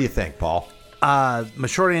 Okay. What do you think, Paul? My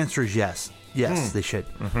short answer is yes. Yes, they should.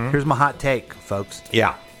 Mm-hmm. Here's my hot take, folks.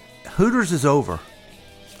 Yeah. Hooters is over.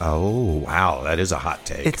 Oh, wow. That is a hot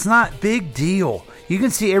take. It's not big deal. You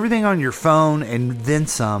can see everything on your phone and then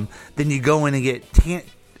some. Then you go in and get...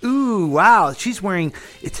 Ooh, wow. She's wearing...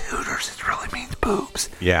 It's Hooters. It really means boobs.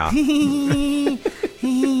 Yeah.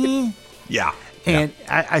 Yeah. And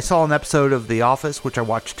I saw an episode of The Office, which I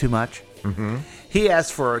watched too much. Mm-hmm. He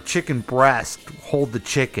asked for a chicken breast, hold the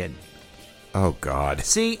chicken. Oh, God.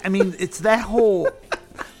 See, I mean, it's that whole...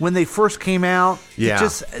 when they first came out, yeah.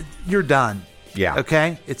 You're done. Yeah.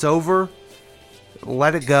 Okay? It's over.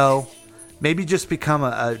 Let it go. Maybe just become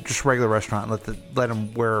a just regular restaurant. Let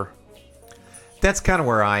them wear... That's kind of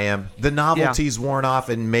where I am. The novelty's worn off,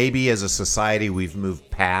 and maybe as a society we've moved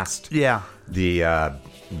past the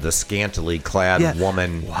scantily clad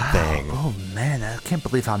woman thing. Oh, man, I can't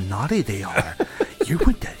believe how naughty they are. You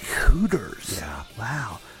went to Hooters. Yeah.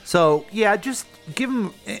 Wow. So, yeah, just give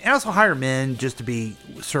them... And also hire men just to be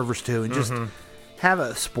servers, too, and just have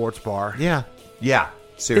a sports bar. Yeah. Yeah.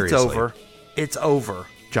 Seriously. It's over. It's over,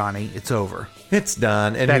 Johnny. It's over. It's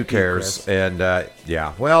done, and who cares? And,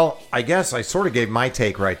 yeah. Well, I guess I sort of gave my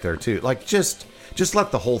take right there, too. Like, just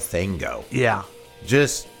let the whole thing go. Yeah.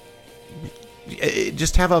 Just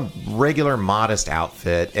have a regular, modest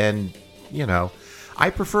outfit, and, I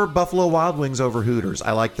prefer Buffalo Wild Wings over Hooters.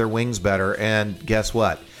 I like their wings better, and guess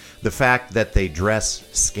what? The fact that they dress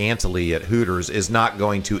scantily at Hooters is not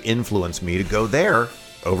going to influence me to go there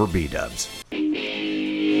over B-dubs.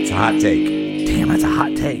 It's a hot take. Damn, that's a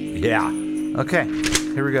hot take. Yeah. Okay,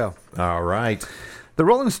 here we go. All right. The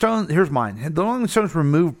Rolling Stones, here's mine. The Rolling Stones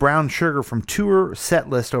removed Brown Sugar from tour set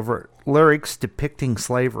list over lyrics depicting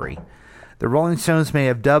slavery. The Rolling Stones may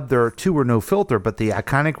have dubbed their tour No Filter, but the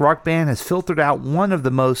iconic rock band has filtered out one of the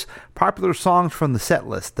most popular songs from the set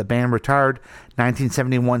list. The band retired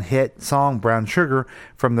 1971 hit song Brown Sugar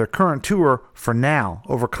from their current tour for now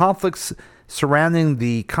over conflicts surrounding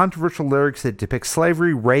the controversial lyrics that depict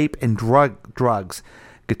slavery, rape, and drugs,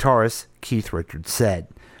 guitarist Keith Richards said.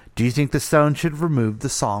 Do you think the Stones should have removed the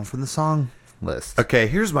song from the song list? Okay,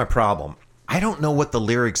 here's my problem. I don't know what the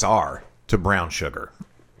lyrics are to Brown Sugar.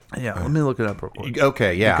 Yeah, let me look it up real quick.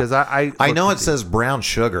 Okay, yeah. Because I know it says brown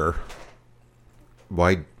sugar.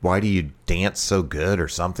 Why do you dance so good or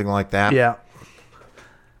something like that? Yeah.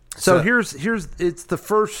 So here's it's the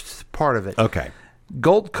first part of it. Okay.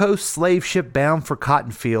 Gold Coast slave ship bound for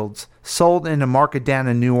cotton fields, sold in a market down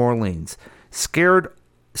in New Orleans. Scared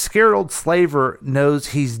old slaver knows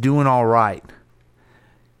he's doing all right.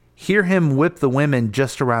 Hear him whip the women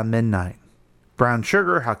just around midnight. Brown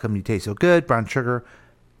sugar, how come you taste so good? Brown sugar,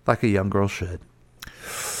 like a young girl should.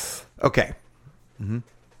 Okay. Mm-hmm.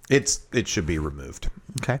 It should be removed.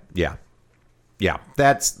 Okay. Yeah. Yeah.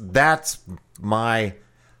 That's my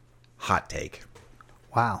hot take.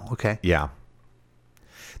 Wow. Okay. Yeah.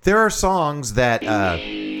 There are songs that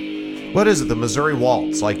what is it? The Missouri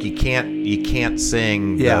Waltz. Like you can't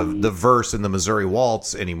sing the verse in the Missouri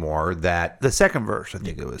Waltz anymore. That the second verse, I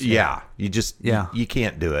think it was. Yeah. You just you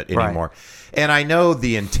can't do it anymore. Right. And I know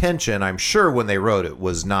the intention, I'm sure when they wrote it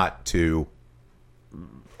was not to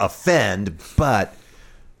offend, but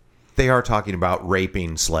they are talking about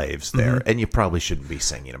raping slaves there, and you probably shouldn't be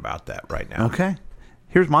singing about that right now. Okay.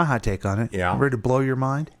 Here's my hot take on it. Yeah. Ready to blow your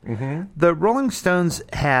mind? Mm-hmm. The Rolling Stones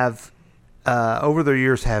have, over their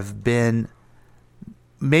years, have been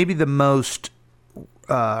maybe the most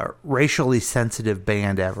racially sensitive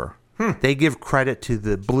band ever. They give credit to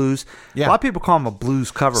the blues. Yeah. A lot of people call them a blues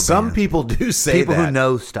cover band. Some people do say people that. Who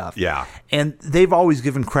know stuff. Yeah. And they've always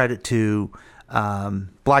given credit to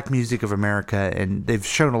Black Music of America, and they've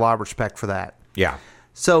shown a lot of respect for that. Yeah.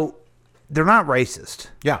 So they're not racist.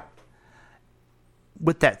 Yeah.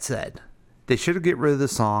 With that said, they should have get rid of the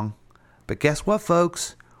song. But guess what,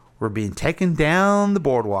 folks? We're being taken down the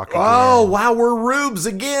boardwalk again. Oh, wow, we're rubes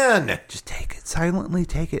again. Just take it silently.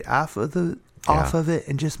 Take it off of it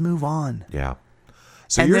and just move on. Yeah.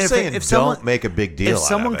 So And you're then saying if someone- don't make a big deal If out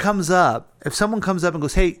someone of it. comes up and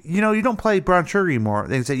goes, "Hey, you don't play Brown Sugar anymore,"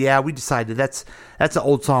 they say, "Yeah, we decided that's an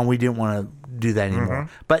old song. We didn't want to do that anymore."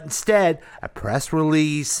 But instead, a press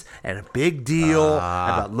release and a big deal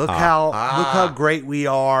about look how great we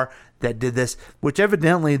are that did this. Which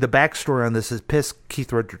evidently the backstory on this has pissed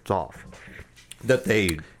Keith Richards off. That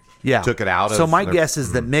they Yeah, took it out of... So my guess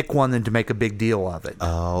is that Mick wanted to make a big deal of it.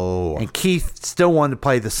 Oh. And Keith still wanted to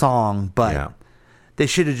play the song, but Yeah. they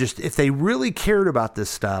should have just, if they really cared about this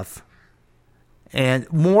stuff,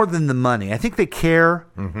 and more than the money, I think they care,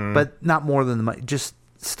 but not more than the money. Just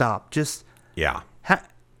stop. Just Yeah.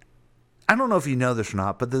 I don't know if you know this or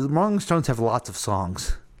not, but the Rolling Stones have lots of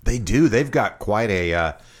songs. They do. They've got quite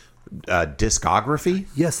a discography.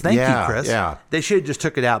 Yes, thank you, Chris. Yeah. They should have just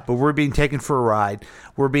took it out, but we're being taken for a ride.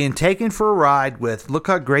 We're being taken for a ride with look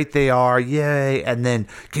how great they are, yay! And then,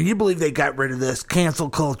 can you believe they got rid of this cancel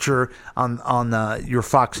culture on your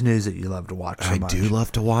Fox News that you love to watch so much? I do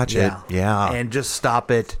love to watch it. Yeah. And just stop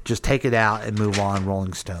it. Just take it out and move on,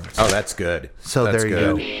 Rolling Stones. Oh, that's good. So that's there you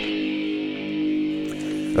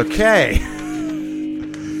go. Okay.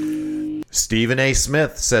 Stephen A.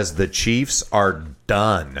 Smith says the Chiefs are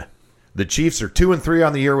done. The Chiefs are 2-3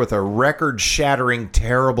 on the year with a record-shattering,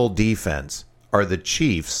 terrible defense. Are the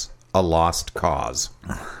Chiefs a lost cause?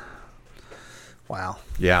 Wow.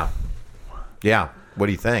 Yeah. Yeah. What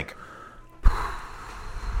do you think?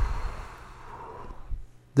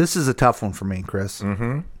 This is a tough one for me, Chris.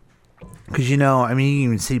 Mm-hmm. Because, you can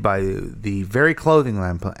even see by the very clothing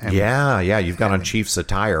line. Yeah. You've got on Chiefs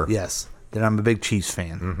attire. Yes. That I'm a big Chiefs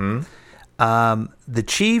fan. Mm-hmm. The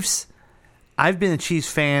Chiefs, I've been a Chiefs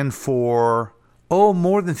fan for,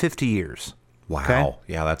 more than 50 years. Wow. Okay?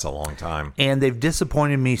 Yeah, that's a long time. And they've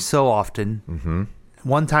disappointed me so often. Mm-hmm.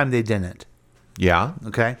 One time they didn't. Yeah.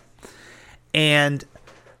 Okay. And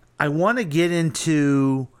I want to get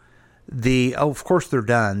into of course they're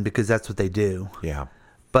done because that's what they do. Yeah.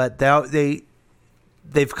 But they've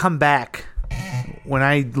come back when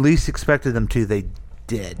I least expected them to. They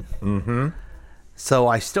did. Mm-hmm. So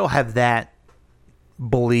I still have that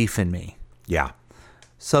belief in me. Yeah.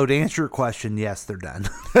 So to answer your question, yes, they're done.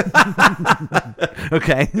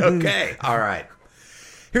 Okay. Okay. All right.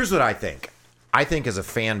 Here's what I think. I think as a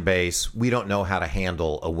fan base, we don't know how to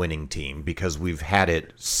handle a winning team because we've had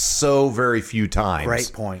it so very few times.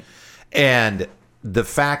 Great point. And the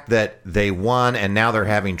fact that they won and now they're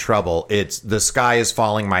having trouble, it's the sky is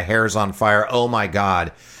falling, my hair's on fire, oh my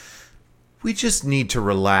God. We just need to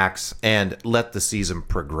relax and let the season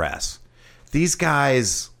progress. These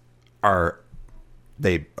guys are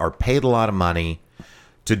paid a lot of money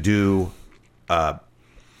to do a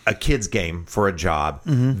kid's game for a job.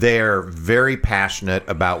 Mm-hmm. They're very passionate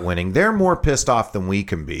about winning. They're more pissed off than we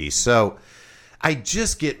can be. So I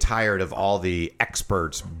just get tired of all the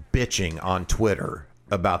experts bitching on Twitter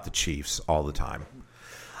about the Chiefs all the time.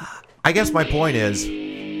 I guess my point is,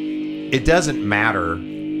 it doesn't matter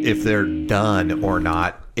if they're done or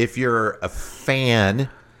not. If you're a fan,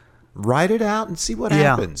 write it out and see what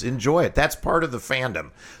happens. Enjoy it. That's part of the fandom,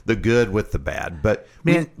 the good with the bad. But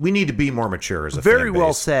we need to be more mature as a fan base. Very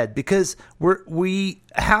well said, because I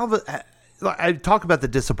talk about the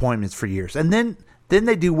disappointments for years, and then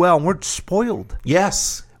they do well, and we're spoiled.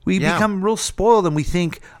 Yes. We become real spoiled, and we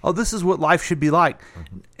think, oh, this is what life should be like.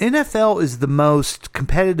 Mm-hmm. NFL is the most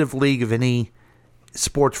competitive league of any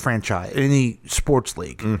sports franchise, any sports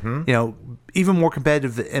league. Mm-hmm. Even more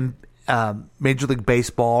competitive than Major League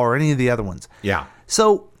Baseball or any of the other ones. Yeah.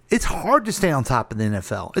 So it's hard to stay on top of the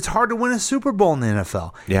NFL. It's hard to win a Super Bowl in the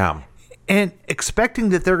NFL. Yeah. And expecting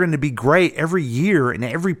that they're going to be great every year in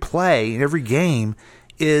every play, in every game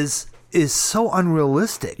is so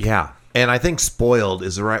unrealistic. Yeah. And I think spoiled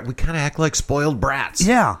is the right. We kind of act like spoiled brats.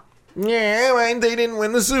 Yeah. Yeah, they didn't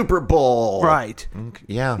win the Super Bowl. Right.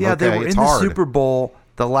 Yeah. Yeah, okay. they were in the Super Bowl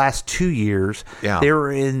the last 2 years. Yeah. They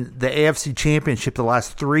were in the AFC Championship the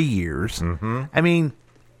last 3 years. Mm-hmm. I mean,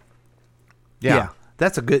 yeah,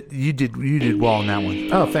 that's a good. You did well on that one.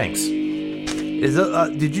 Oh, thanks.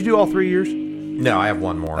 Did you do all 3 years? No, I have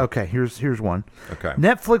one more. Okay, here's one. Okay.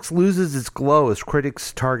 Netflix loses its glow as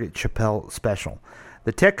critics target Chappelle special.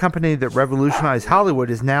 The tech company that revolutionized Hollywood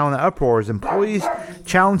is now in an uproar as employees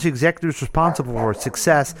challenge executives responsible for its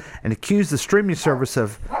success and accuse the streaming service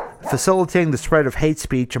of facilitating the spread of hate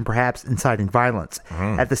speech and perhaps inciting violence.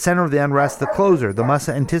 Mm. At the center of the unrest, The Closer, the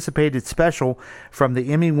much-anticipated special from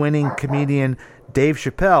the Emmy-winning comedian Dave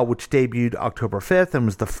Chappelle, which debuted October 5th and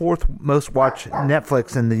was the fourth most-watched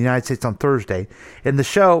Netflix in the United States on Thursday. In the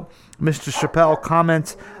show, Mr. Chappelle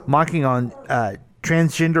comments mocking on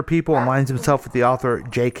transgender people and aligns himself with the author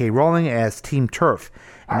J.K. Rowling as Team TERF,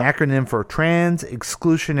 an acronym for Trans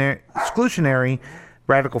Exclusionary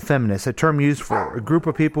Radical Feminists, a term used for a group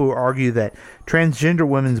of people who argue that transgender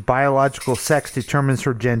women's biological sex determines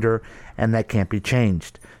her gender and that can't be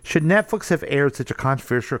changed. Should Netflix have aired such a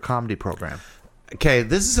controversial comedy program? Okay,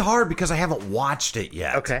 this is hard because I haven't watched it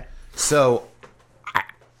yet. Okay. So,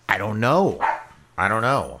 I don't know.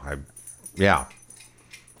 Yeah.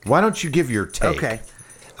 Why don't you give your take? Okay.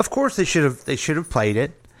 Of course they should have played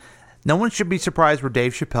it. No one should be surprised where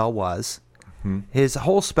Dave Chappelle was. Mm-hmm. His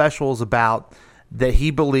whole special is about that he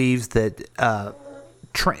believes that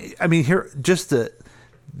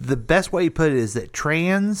the best way he put it is that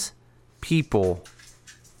trans people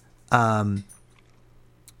are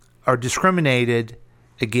discriminated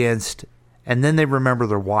against, and then they remember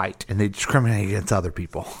they're white and they discriminate against other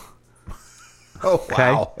people. Oh,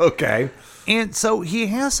 wow. Okay. And so he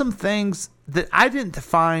has some things that I didn't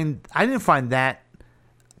find that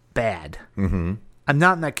bad. Mm-hmm. I'm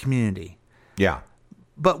not in that community. Yeah.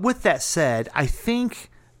 But with that said, I think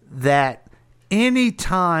that any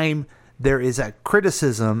time there is a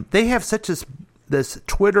criticism, they have such this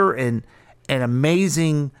Twitter and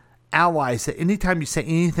amazing allies that anytime you say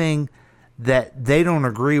anything that they don't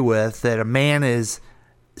agree with, that a man is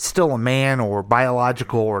still a man or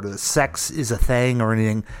biological or the sex is a thing or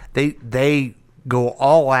anything, they go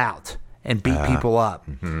all out and beat people up.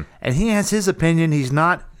 Mm-hmm. And he has his opinion. He's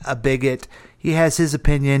not a bigot. He has his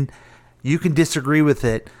opinion. You can disagree with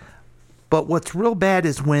it. But what's real bad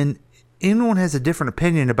is when anyone has a different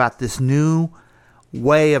opinion about this new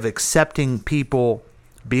way of accepting people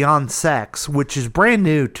beyond sex, which is brand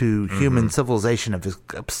new to human civilization of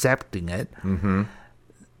accepting it. Mm-hmm.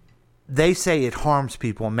 They say it harms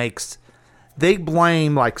people and they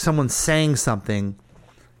blame like someone saying something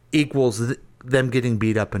equals them getting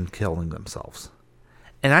beat up and killing themselves.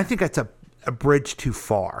 And I think that's a bridge too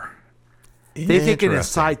far. They think it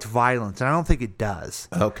incites violence, and I don't think it does.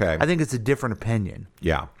 Okay. I think it's a different opinion.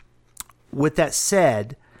 Yeah. With that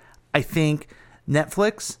said, I think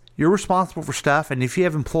Netflix, you're responsible for stuff, and if you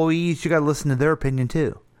have employees, you got to listen to their opinion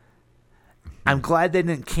too. I'm glad they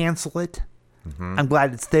didn't cancel it. Mm-hmm. I'm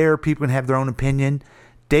glad it's there. People can have their own opinion.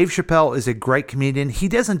 Dave Chappelle is a great comedian. He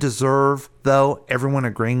doesn't deserve, though, everyone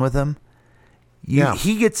agreeing with him.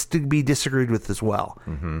 He gets to be disagreed with as well.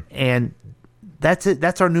 Mm-hmm. And that's it.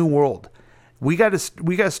 That's our new world. We got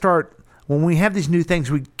to start when we have these new things,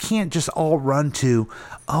 we can't just all run to,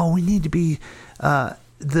 we need to be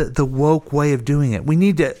the woke way of doing it. We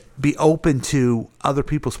need to be open to other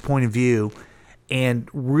people's point of view and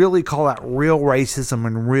really call out real racism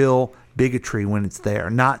and real bigotry when it's there,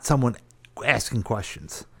 not someone asking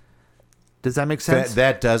questions. Does that make sense?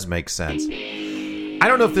 That does make sense. I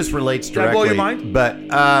don't know if this relates directly. Did I blow your mind? But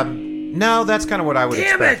no, that's kind of what I would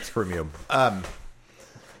expect from you.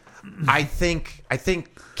 I think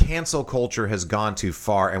cancel culture has gone too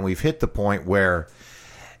far, and we've hit the point where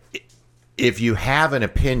if you have an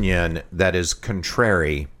opinion that is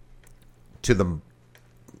contrary to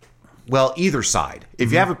either side,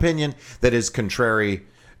 if you have opinion that is contrary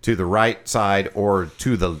to the right side or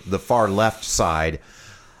to the far left side,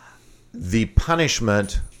 the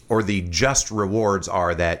punishment or the just rewards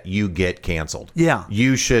are that you get canceled. Yeah.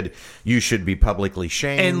 You should be publicly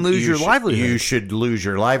shamed. And lose your livelihood. You should lose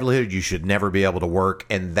your livelihood. You should never be able to work.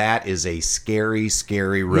 And that is a scary,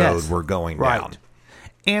 scary road we're going down.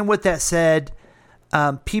 And with that said,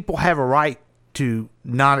 people have a right to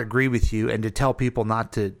not agree with you and to tell people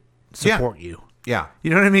not to support you. Yeah. You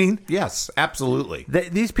know what I mean? Yes, absolutely.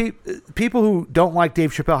 These people who don't like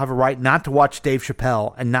Dave Chappelle have a right not to watch Dave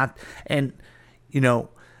Chappelle and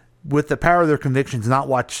with the power of their convictions, not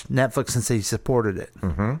watch Netflix since they supported it.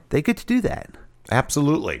 Mm-hmm. They get to do that.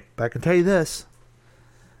 Absolutely. But I can tell you this.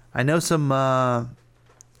 I know some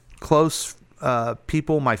close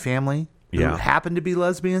people, my family, who happen to be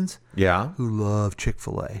lesbians. Yeah. Who love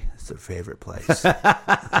Chick-fil-A. It's their favorite place.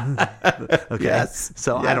 Okay. Yes.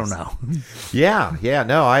 So I don't know. Yeah.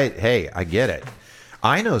 No, I get it.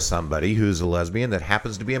 I know somebody who's a lesbian that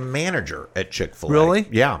happens to be a manager at Chick-fil-A. Really?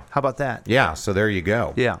 Yeah. How about that? Yeah. So there you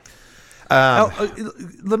go. Yeah.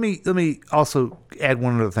 Let me also add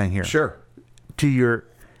one other thing here. Sure.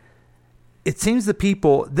 It seems the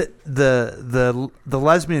people that the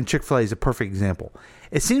lesbian Chick-fil-A is a perfect example.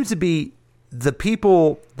 It seems to be the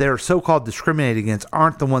people that are so-called discriminated against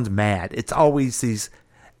aren't the ones mad. It's always these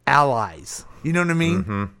allies. You know what I mean?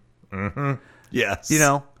 Mm-hmm. Mm-hmm. Yes.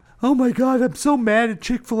 Oh my God, I'm so mad at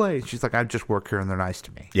Chick-fil-A. She's like, I just work here and they're nice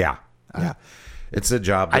to me. Yeah. Yeah. It's a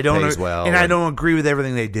job that pays well. And I don't agree with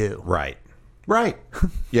everything they do. Right.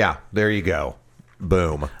 Yeah. There you go.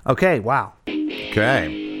 Boom. Okay. Wow.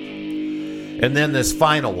 Okay. And then this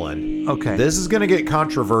final one. Okay. This is going to get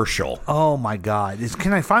controversial. Oh my God.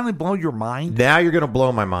 Can I finally blow your mind? Now you're going to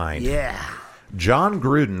blow my mind. Yeah. John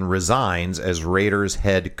Gruden resigns as Raiders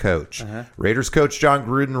head coach. Raiders coach John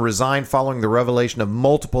Gruden resigned following the revelation of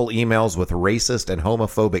multiple emails with racist and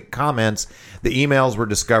homophobic comments. The emails were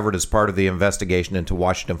discovered as part of the investigation into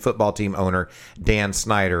Washington football team owner Dan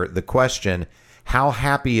Snyder. The question, how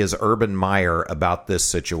happy is Urban Meyer about this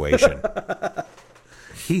situation?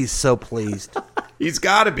 He's so pleased. He's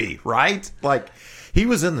got to be, right? Like, he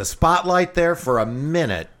was in the spotlight there for a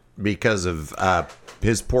minute because of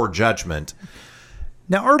his poor judgment.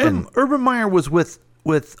 Now, Urban Meyer was with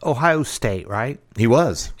Ohio State, right? He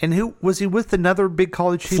was. And who was he with? Another big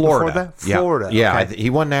college team Florida. before that? Florida. Yeah. Okay. He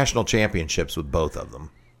won national championships with both of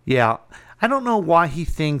them. Yeah. I don't know why he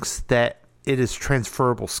thinks that it is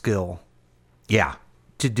transferable skill. Yeah.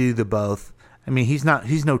 To do the both. I mean, he's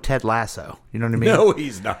no Ted Lasso. You know what I mean? No,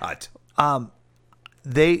 he's not.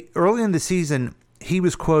 Early in the season, he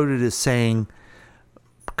was quoted as saying,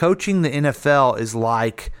 coaching the NFL is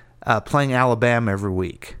like playing Alabama every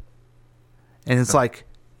week. And it's like,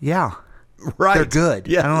 yeah, right. They're good.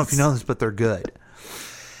 Yes. I don't know if you know this, but they're good.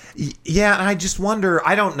 Yeah, and I just wonder,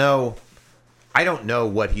 I don't know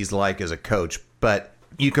what he's like as a coach, but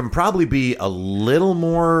you can probably be a little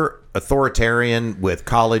more authoritarian with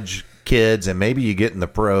college kids, and maybe you get in the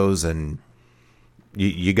pros and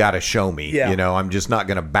you got to show me. Yeah. I'm just not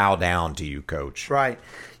going to bow down to you, coach. Right.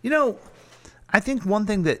 I think one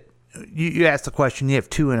thing that you asked the question, you have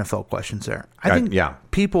two NFL questions there. I think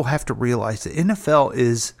people have to realize that NFL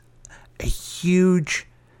is a huge,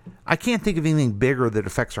 I can't think of anything bigger that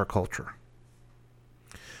affects our culture.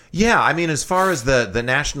 Yeah, I mean, as far as the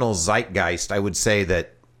national zeitgeist, I would say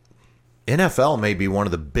that NFL may be one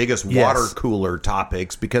of the biggest water cooler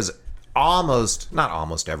topics because not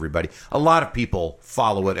almost everybody, a lot of people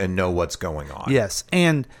follow it and know what's going on. Yes,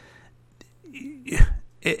 and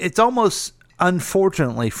it's almost,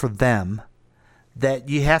 unfortunately for them, that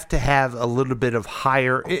you have to have a little bit of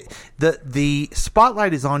higher... The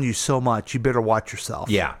spotlight is on you so much, you better watch yourself.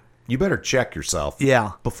 Yeah, you better check yourself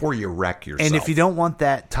before you wreck yourself. And if you don't want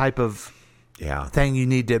that type of thing, you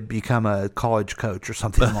need to become a college coach or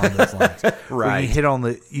something along those lines. Right. You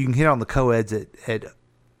can hit on the co-eds at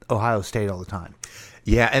Ohio State all the time.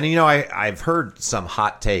 Yeah, and I've heard some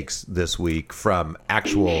hot takes this week from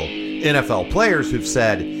actual NFL players who've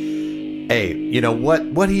said, hey, you know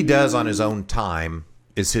what he does on his own time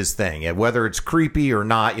is his thing. And whether it's creepy or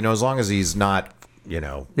not, you know, as long as he's not, you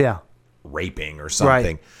know, raping or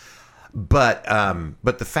something. Right.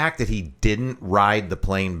 But the fact that he didn't ride the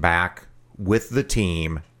plane back with the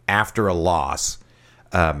team after a loss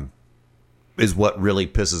is what really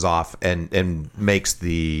pisses off and makes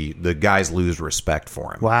the guys lose respect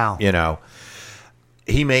for him. Wow. You know,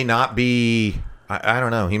 he may not be, I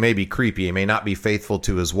don't know, he may be creepy. He may not be faithful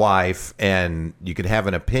to his wife, and you could have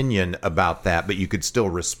an opinion about that, but you could still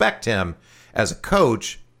respect him as a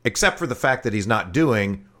coach, except for the fact that he's not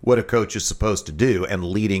doing what a coach is supposed to do and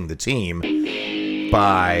leading the team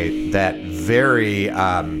by that very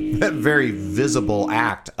visible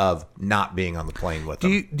act of not being on the plane with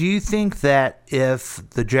them. Do you think that if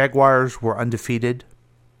the Jaguars were undefeated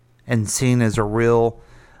and seen as a real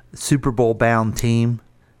Super Bowl bound team,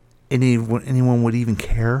 anyone would even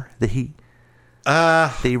care that he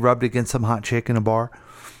rubbed against some hot chick in a bar?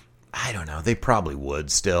 I don't know. They probably would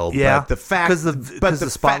still. Yeah, but the fact because the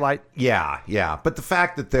spotlight. Yeah. But the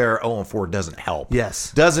fact that they're 0-4 doesn't help.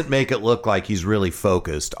 Yes, doesn't make it look like he's really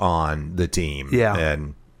focused on the team. Yeah,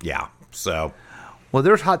 and so. Well,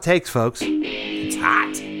 there's hot takes, folks. It's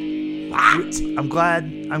hot. I'm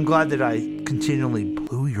glad that I continually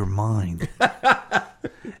blew your mind.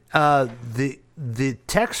 The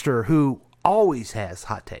texter who always has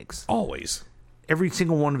hot takes. Always. Every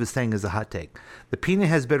single one of his things is a hot take. The peanut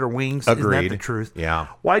has better wings. Agreed. Isn't that the truth? Yeah.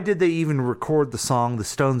 Why did they even record the song "The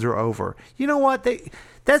Stones Are Over"? You know what?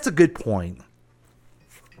 That's a good point.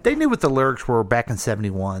 They knew what the lyrics were back in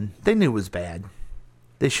 '71. They knew it was bad.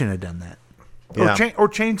 They shouldn't have done that. Yeah. Or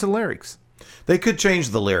change the lyrics. They could change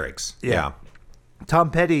the lyrics. Yeah.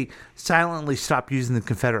 Tom Petty silently stopped using the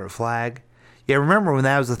Confederate flag. Yeah, remember when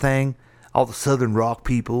that was a thing? All the Southern rock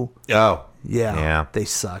people. Oh. Yeah. They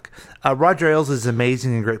suck. Roger Ailes is an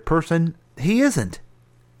amazing and great person. He isn't.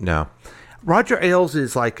 No. Roger Ailes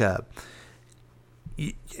is like a...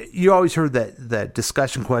 You always heard that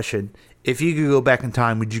discussion question. If you could go back in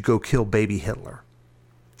time, would you go kill baby Hitler?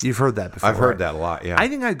 You've heard that before. I've heard that a lot, yeah. I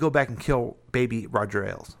think I'd go back and kill baby Roger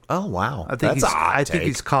Ailes. Oh, wow. I think I think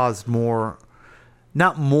he's caused more...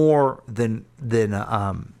 Not more than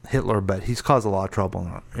Hitler, but he's caused a lot of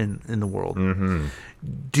trouble in the world. Mm-hmm.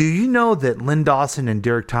 Do you know that Lynn Dawson and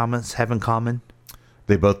Derek Thomas have in common?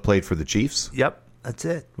 They both played for the Chiefs? Yep, that's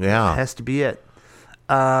it. Yeah. It has to be it.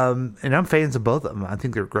 And I'm fans of both of them. I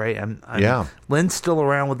think they're great. Lynn's still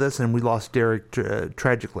around with us, and we lost Derek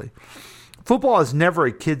tragically. Football is never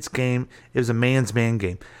a kid's game. It was a man's man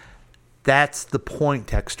game. That's the point,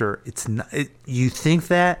 Texter. It's not, you think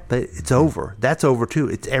that, but it's over. That's over, too.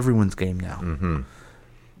 It's everyone's game now. Mm-hmm.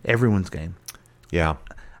 Everyone's game. Yeah.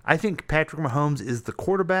 I think Patrick Mahomes is the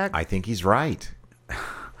quarterback. I think he's right.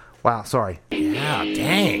 Wow, sorry. Yeah,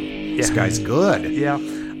 dang. This guy's good. Yeah.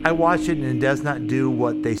 I watch it, and it does not do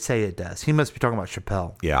what they say it does. He must be talking about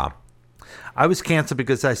Chappelle. Yeah. I was canceled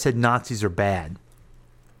because I said Nazis are bad.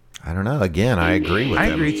 I don't know. Again, I agree with him. I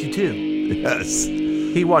agree with you, too. Yes.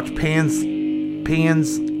 He watched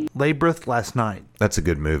Pan's Labyrinth last night. That's a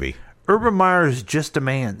good movie. Urban Meyer is just a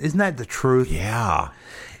man. Isn't that the truth? Yeah.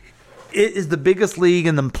 It is the biggest league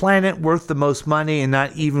in the planet, worth the most money, and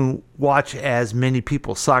not even watch as many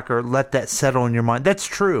people soccer. Let that settle in your mind. That's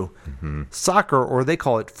true. Mm-hmm. Soccer, or they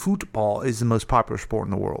call it football, is the most popular sport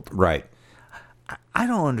in the world. Right. I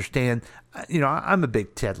don't understand. I'm a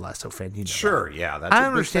big Ted Lasso fan. You know sure, that. yeah. That's I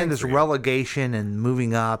understand this relegation and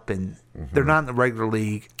moving up, and they're not in the regular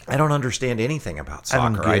league. I don't understand anything about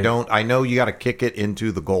soccer. I know you got to kick it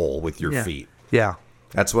into the goal with your feet. Yeah.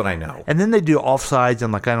 That's what I know. And then they do offsides.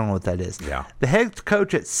 I'm like, I don't know what that is. Yeah. The head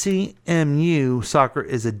coach at CMU soccer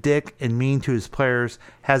is a dick and mean to his players,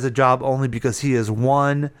 has a job only because he has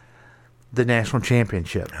won the national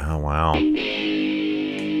championship. Oh, wow.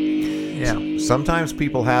 Yeah. Sometimes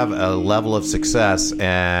people have a level of success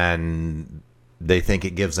and they think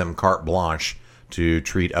it gives them carte blanche to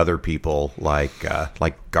treat other people like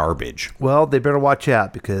garbage. Well, they better watch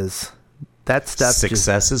out because that stuff.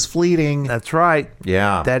 Success is fleeting. That's right.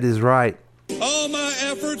 Yeah. That is right. All my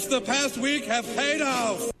efforts the past week have paid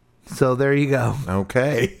off. So there you go.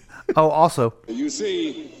 Okay. Oh, also. You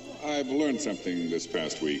see, I've learned something this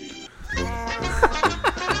past week.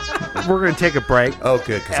 We're going to take a break. Oh,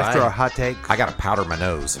 good. After our hot take. I got to powder my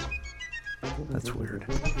nose. That's weird.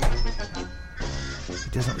 He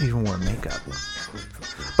doesn't even wear makeup.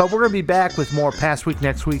 But we're going to be back with more Past Week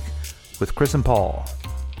next week with Chris and Paul.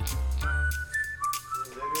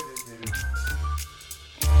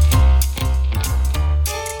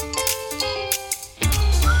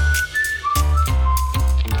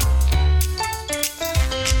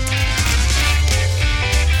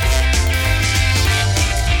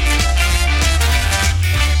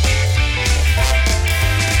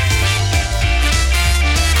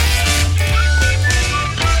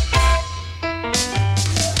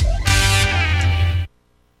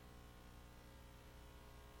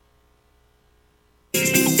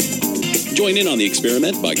 Join in on the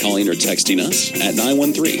experiment by calling or texting us at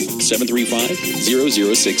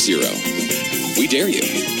 913-735-0060. We dare you.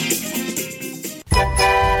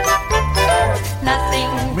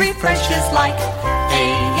 Nothing refreshes like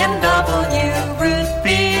A&W root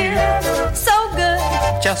beer. So good,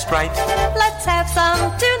 just right. Let's have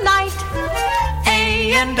some tonight.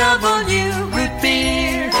 A&W root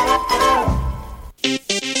beer.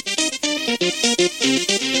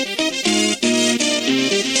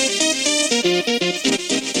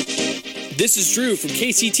 This is Drew from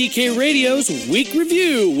KCTK Radio's Week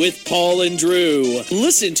Review with Paul and Drew.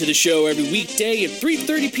 Listen to the show every weekday at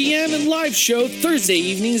 3:30 p.m. and live show Thursday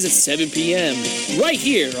evenings at 7 p.m. right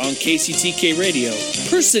here on KCTK Radio,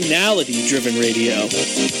 personality-driven radio.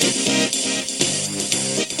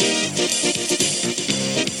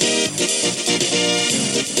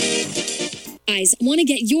 Want to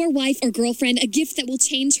get your wife or girlfriend a gift that will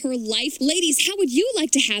change her life? Ladies, how would you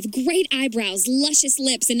like to have great eyebrows, luscious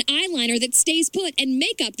lips, an eyeliner that stays put, and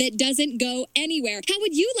makeup that doesn't go anywhere? How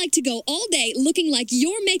would you like to go all day looking like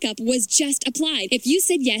your makeup was just applied? If you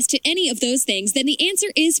said yes to any of those things, then the answer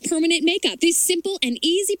is permanent makeup. This simple and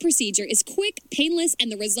easy procedure is quick, painless,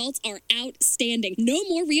 and the results are outstanding. No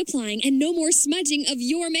more reapplying and no more smudging of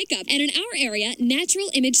your makeup. And in our area, Natural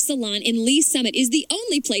Image Salon in Lee Summit is the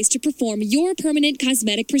only place to perform your permanent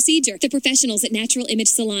cosmetic procedure. The professionals at Natural Image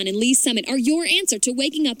Salon in Lee Summit are your answer to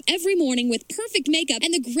waking up every morning with perfect makeup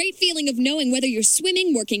and the great feeling of knowing whether you're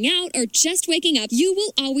swimming, working out, or just waking up, you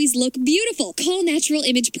will always look beautiful. Call Natural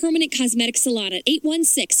Image Permanent Cosmetic Salon at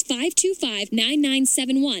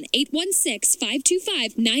 816-525-9971.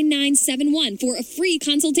 816-525-9971 for a free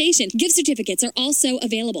consultation. Gift certificates are also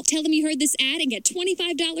available. Tell them you heard this ad and get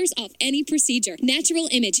 $25 off any procedure. Natural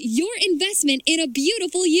Image, your investment in a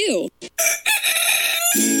beautiful you.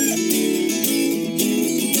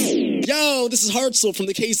 Yo, this is Hartzell from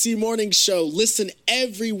the KC Morning Show. Listen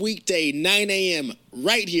every weekday, 9 a.m.,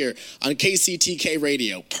 right here on KCTK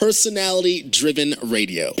Radio, personality-driven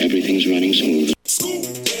radio. Everything's running smooth.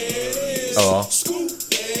 Oh,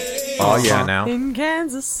 yeah, now. In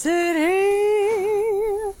Kansas City.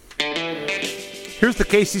 Here's the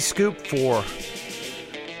Casey Scoop for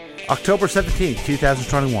October 17th,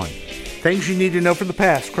 2021. Things you need to know from the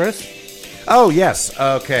past, Chris. Oh, yes.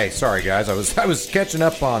 Okay, sorry, guys. I was catching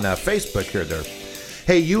up on Facebook here.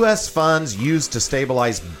 Hey, U.S. funds used to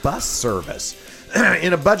stabilize bus service.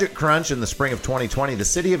 In a budget crunch in the spring of 2020, the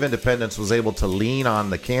City of Independence was able to lean on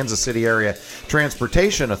the Kansas City Area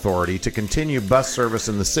Transportation Authority to continue bus service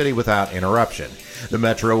in the city without interruption. The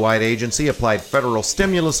Metro-wide agency applied federal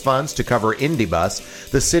stimulus funds to cover IndyBus,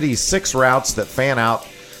 the city's 6 routes that fan out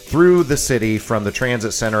through the city from the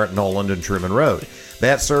transit center at Noland and Truman Road.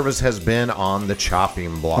 That service has been on the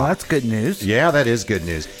chopping block. Well, that's good news. Yeah, that is good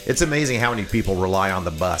news. It's amazing how many people rely on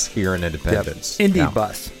the bus here in Independence. Yep.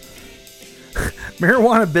 IndyBus.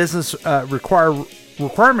 Marijuana business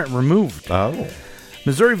requirement removed. Oh.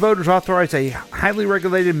 Missouri voters authorized a highly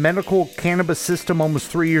regulated medical cannabis system almost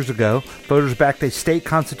 3 years ago. Voters backed a state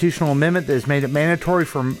constitutional amendment that has made it mandatory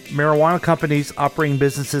for marijuana companies operating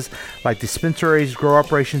businesses like dispensaries, grow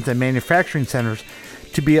operations, and manufacturing centers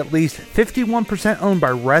to be at least 51% owned by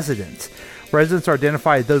residents. Residents are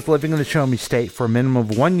identified as those living in the Show Me State for a minimum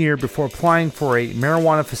of 1 year before applying for a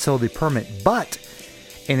marijuana facility permit. But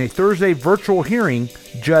in a Thursday virtual hearing,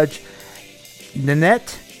 Judge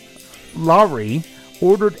Nanette Lowry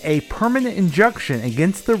ordered a permanent injunction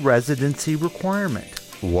against the residency requirement.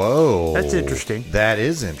 Whoa. That's interesting. That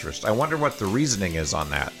is interesting. I wonder what the reasoning is on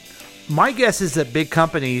that. My guess is that big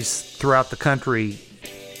companies throughout the country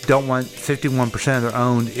don't want 51% of their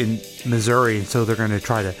owned in Missouri, and so they're going to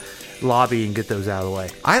try to lobby and get those out of the way.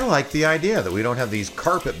 I like the idea that we don't have these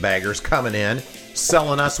carpetbaggers coming in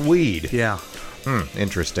selling us weed. Yeah.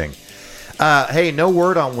 Interesting. Hey, no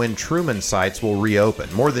word on when Truman sites will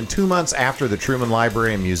reopen. More than 2 months after the Truman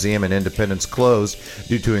Library and Museum in Independence closed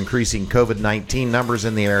due to increasing COVID-19 numbers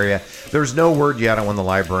in the area, there's no word yet on when the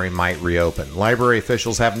library might reopen. Library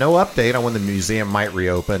officials have no update on when the museum might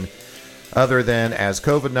reopen, other than as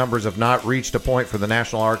COVID numbers have not reached a point for the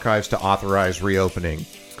National Archives to authorize reopening.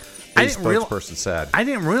 The spokesperson said. I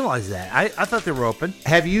didn't realize that. I thought they were open.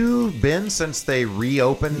 Have you been since they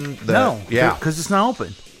reopened? No. Yeah. Because it's not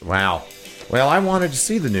open. Wow. Well, I wanted to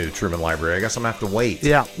see the new Truman Library. I guess I'm going to have to wait.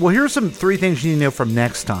 Yeah. Well, here's some 3 things you need to know from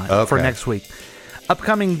next time, for next week.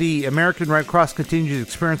 Upcoming, the American Red Cross continues to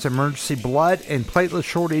experience emergency blood and platelet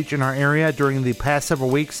shortage in our area. During the past several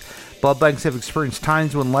weeks, blood banks have experienced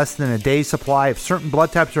times when less than a day's supply of certain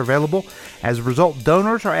blood types are available. As a result,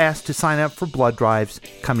 donors are asked to sign up for blood drives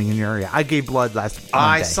coming in your area. I gave blood last Monday.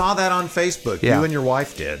 I saw that on Facebook. Yeah. You and your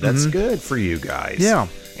wife did. That's good for you guys. Yeah.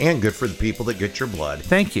 and good for the people that get your blood.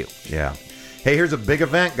 Thank you. Yeah. Hey, here's a big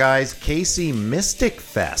event, guys. KC Mystic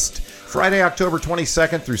Fest. Friday, October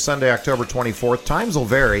 22nd through Sunday, October 24th. Times will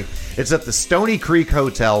vary. It's at the Stony Creek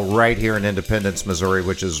Hotel right here in Independence, Missouri,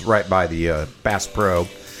 which is right by the Bass Pro.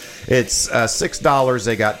 It's $6.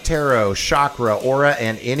 They got tarot, chakra, aura,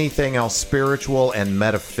 and anything else spiritual and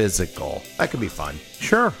metaphysical. That could be fun.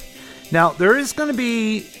 Sure. Now, there is going to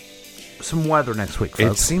be some weather next week,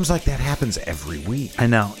 folks. It seems like that happens every week. I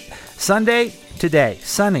know. Sunday, today,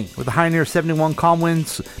 sunny with a high near 71, calm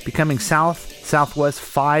winds becoming southwest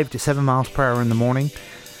 5 to 7 miles per hour in the morning.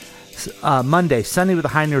 Monday, sunny with a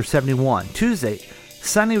high near 71. Tuesday,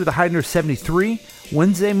 sunny with a high near 73.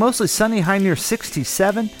 Wednesday, mostly sunny, high near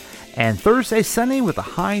 67. And Thursday, sunny with a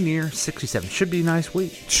high near 67. Should be a nice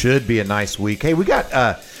week. Should be a nice week. Hey, we got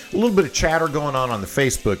a little bit of chatter going on the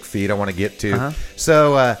Facebook feed I want to get to.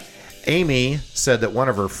 So, Amy said that one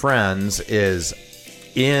of her friends is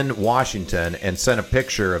in Washington and sent a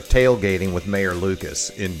picture of tailgating with Mayor Lucas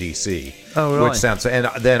in D.C. Oh, really? Which sounds, and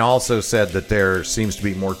then also said that there seems to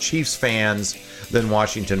be more Chiefs fans than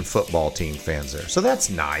Washington football team fans there. So that's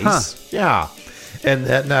nice. Yeah. And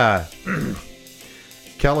then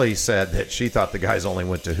Kelly said that she thought the guys only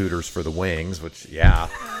went to Hooters for the wings, which, yeah,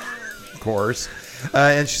 of course.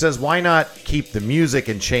 And she says, why not keep the music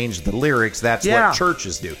and change the lyrics? That's what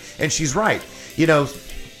churches do. And she's right. You know,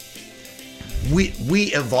 we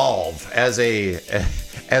evolve as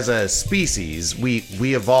a species.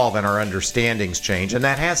 We evolve and our understandings change. And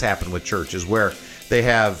that has happened with churches where they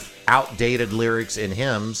have outdated lyrics in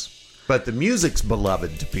hymns, but the music's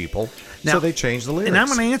beloved to people. Now, so they change the lyrics. And I'm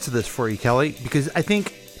going to answer this for you, Kelly, because I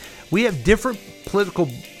think we have different political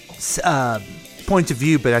points of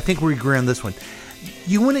view, but I think we agree on this one.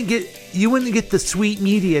 You wouldn't get the sweet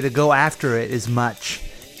media to go after it as much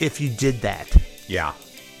if you did that. Yeah.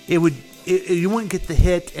 You wouldn't get the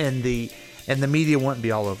hit, and the media wouldn't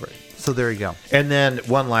be all over it. So there you go. And then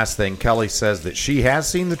one last thing, Kelly says that she has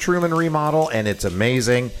seen the Truman remodel, and it's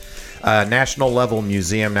amazing. National level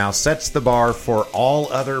museum now sets the bar for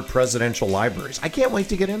all other presidential libraries. I can't wait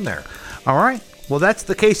to get in there. All right. Well, that's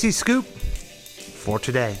the KC Scoop for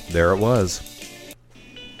today. There it was.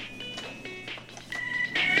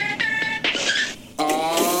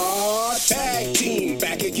 Tag team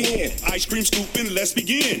back again. Ice cream scooping, let's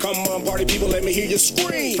begin. Come on, party people, let me hear you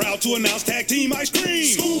scream. Proud to announce tag team ice cream.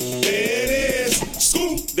 Scoop, there it is.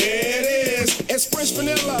 Scoop, there it is. It's French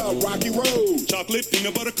vanilla, rocky road. Chocolate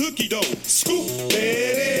peanut butter cookie dough. Scoop,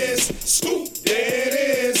 there it is. Scoop, there it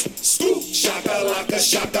is. Scoop, shakalaka,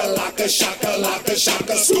 shakalaka, shakalaka,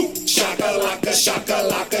 shaka. Scoop, shakalaka,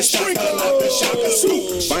 shakalaka, shakalaka, shaka.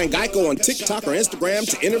 Scoop. Find Geico on TikTok or Instagram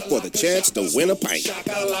to enter for the chance to win a pint.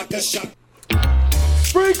 Shakalaka, shaka.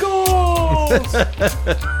 Sprinkles!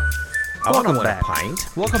 Welcome back.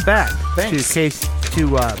 Welcome back. Thanks. To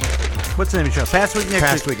what's the name of the show? Past Week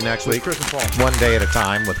Next Week. Chris and Paul. One day at a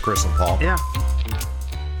time with Chris and Paul. Yeah.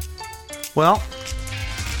 Well,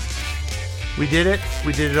 we did it.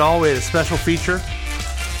 We did it all. We had a special feature.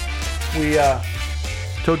 We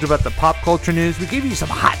told you about the pop culture news. We gave you some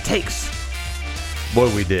hot takes.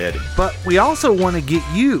 Boy, we did. But we also want to get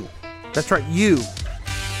you, that's right, you,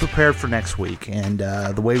 prepared for next week. And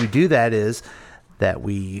the way we do that is that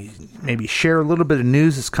we maybe share a little bit of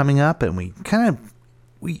news that's coming up, and we kind of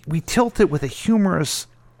we tilt it with a humorous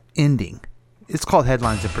ending. It's called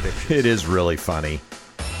Headlines and Predictions. It is really funny.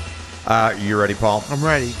 You ready, Paul? I'm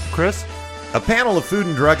ready. Chris? A panel of Food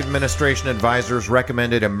and Drug Administration advisors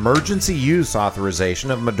recommended emergency use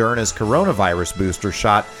authorization of Moderna's coronavirus booster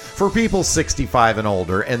shot for people 65 and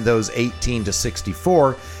older and those 18 to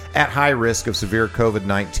 64 at high risk of severe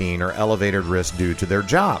COVID-19 or elevated risk due to their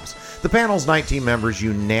jobs. The panel's 19 members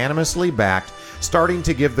unanimously backed starting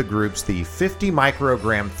to give the groups the 50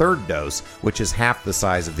 microgram third dose, which is half the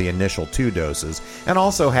size of the initial 2 doses, and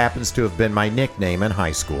also happens to have been my nickname in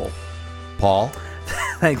high school. Paul?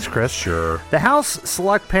 Thanks, Chris. Sure. The House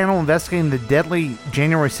Select Panel investigating the deadly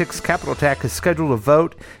January 6th Capitol attack has scheduled a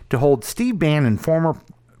vote to hold Steve Bannon, former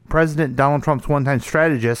President Donald Trump's one-time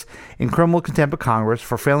strategist, in criminal contempt of Congress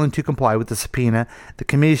for failing to comply with the subpoena, the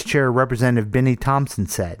committee's chair, Representative Benny Thompson,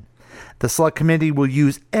 said. The Select Committee will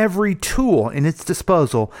use every tool in its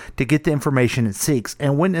disposal to get the information it seeks,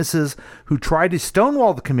 and witnesses who try to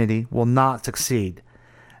stonewall the committee will not succeed.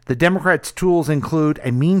 The Democrats' tools include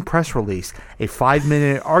a mean press release, a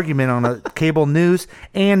 5-minute argument on a cable news,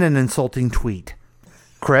 and an insulting tweet.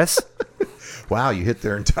 Chris? Wow, you hit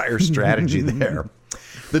their entire strategy there.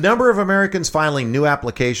 The number of Americans filing new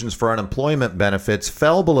applications for unemployment benefits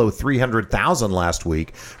fell below 300,000 last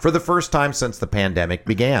week for the first time since the pandemic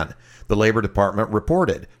began. The Labor Department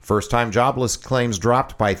reported first-time jobless claims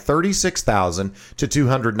dropped by 36,000 to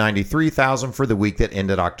 293,000 for the week that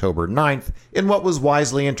ended October 9th in what was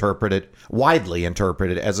widely interpreted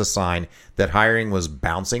as a sign that hiring was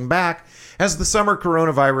bouncing back as the summer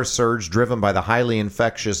coronavirus surge driven by the highly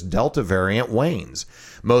infectious Delta variant wanes.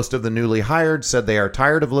 Most of the newly hired said they are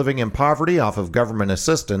tired of living in poverty off of government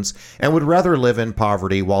assistance and would rather live in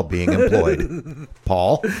poverty while being employed.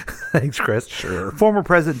 Paul? Thanks, Chris. Sure. Former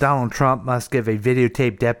President Donald Trump must give a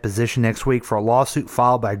videotaped deposition next week for a lawsuit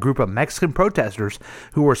filed by a group of Mexican protesters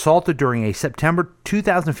who were assaulted during a September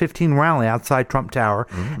 2015 rally outside Trump Tower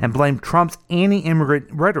and blamed Trump's anti-immigrant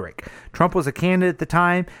rhetoric. Trump was a candidate at the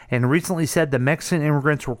time and recently said the Mexican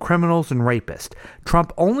immigrants were criminals and rapists.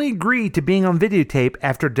 Trump only agreed to being on videotape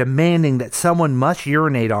after demanding that someone must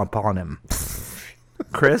urinate upon him.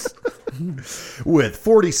 Chris? With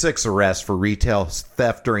 46 arrests for retail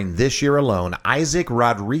theft during this year alone, Isaac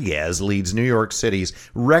Rodriguez leads New York City's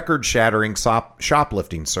record-shattering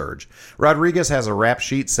shoplifting surge. Rodriguez has a rap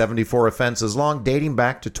sheet 74 offenses long, dating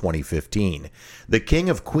back to 2015. The king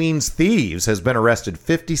of Queens thieves has been arrested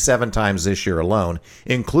 57 times this year alone,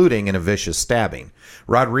 including in a vicious stabbing.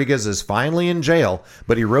 Rodriguez is finally in jail,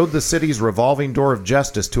 but he rode the city's revolving door of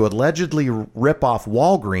justice to allegedly rip off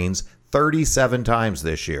Walgreens 37 times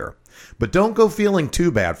this year. But don't go feeling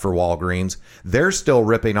too bad for Walgreens. They're still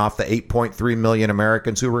ripping off the 8.3 million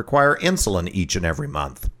Americans who require insulin each and every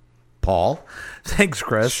month. Paul? Thanks,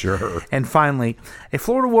 Chris. Sure. And finally, a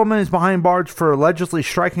Florida woman is behind bars for allegedly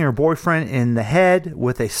striking her boyfriend in the head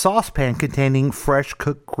with a saucepan containing fresh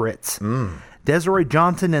cooked grits. Desiree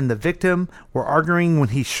Johnson and the victim were arguing when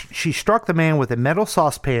she struck the man with a metal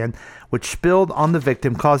saucepan, which spilled on the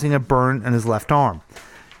victim, causing a burn on his left arm.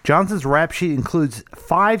 Johnson's rap sheet includes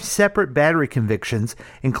 5 separate battery convictions,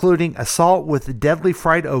 including assault with deadly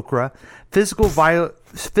fried okra, physical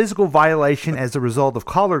violation as a result of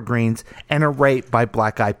collard greens, and a rape by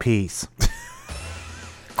black-eyed peas.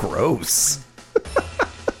 Gross.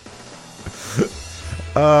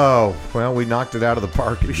 Oh, well, we knocked it out of the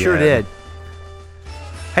park again. We sure did.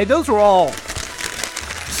 Hey, those were all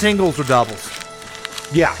singles or doubles.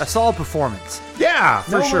 Yeah. A solid performance. Yeah,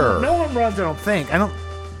 for sure. No one runs, I don't think.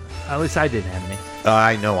 At least I didn't have any.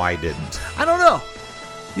 I know I didn't. I don't know.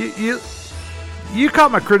 You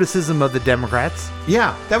caught my criticism of the Democrats.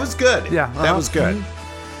 Yeah, that was good. Yeah, that was good.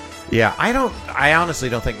 Yeah, I honestly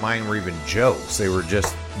don't think mine were even jokes. They were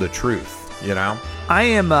just the truth, you know? I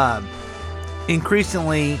am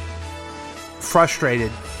increasingly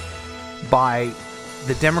frustrated by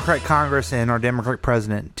the Democrat Congress and our Democratic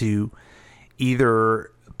president to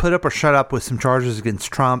either put up or shut up with some charges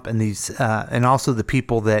against Trump and these, and also the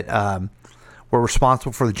people that were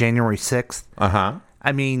responsible for the January 6th. Uh-huh.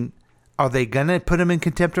 I mean, are they going to put him in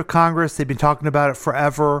contempt of Congress? They've been talking about it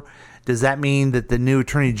forever. Does that mean that the new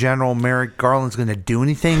Attorney General, Merrick Garland's going to do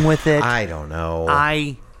anything with it? I don't know.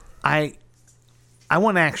 I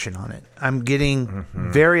want action on it. I'm getting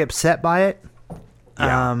very upset by it.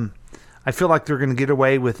 Yeah. I feel like they're going to get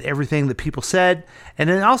away with everything that people said. And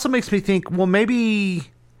it also makes me think, well,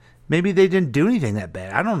 maybe they didn't do anything that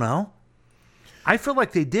bad. I don't know. I feel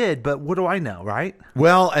like they did, but what do I know, right?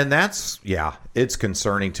 Well, and it's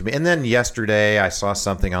concerning to me. And then yesterday I saw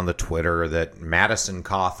something on the Twitter that Madison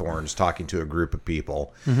Cawthorn's talking to a group of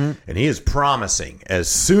people, and he is promising as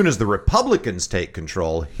soon as the Republicans take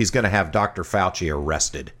control, he's going to have Dr. Fauci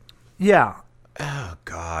arrested. Yeah. Oh,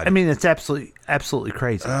 God. I mean, it's absolutely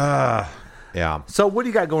crazy. Yeah. So what do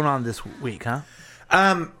you got going on this week, huh?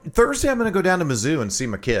 Thursday, I'm going to go down to Mizzou and see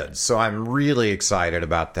my kids, so I'm really excited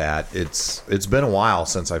about that. It's been a while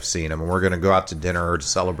since I've seen them, and we're going to go out to dinner to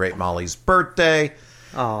celebrate Molly's birthday,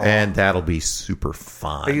 and that'll be super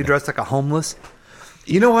fun. Are you dressed like a homeless?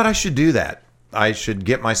 You know what? I should do that. I should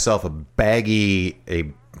get myself a baggy.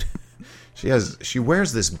 She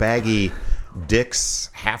wears this baggy Dick's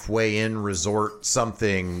Halfway In Resort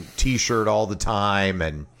something T-shirt all the time,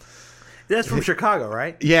 and that's from Chicago,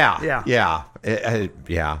 right? Yeah. Yeah.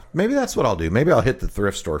 Maybe that's what I'll do. Maybe I'll hit the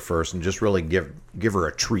thrift store first and just really give her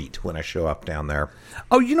a treat when I show up down there.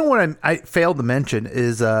 Oh, you know what I failed to mention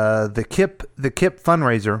is the KIP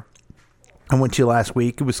fundraiser I went to last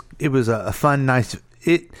week. It was a fun, nice.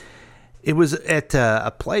 It was at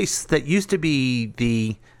a place that used to be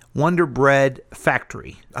the Wonder Bread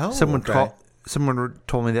Factory. Oh, someone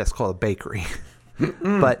told me that's called a bakery.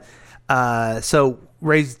 But so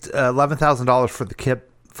raised $11,000 for the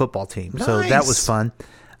KIP football team. Nice. So that was fun.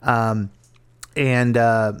 And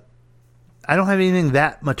I don't have anything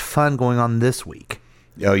that much fun going on this week.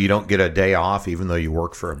 Oh, you don't get a day off even though you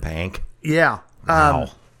work for a bank? Yeah. Wow.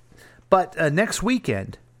 But next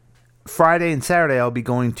weekend, Friday and Saturday, I'll be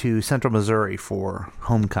going to Central Missouri for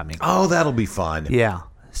homecoming. Oh, that'll be fun. Yeah.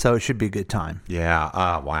 So it should be a good time.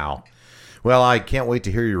 Yeah. Wow. Well, I can't wait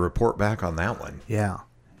to hear your report back on that one. Yeah.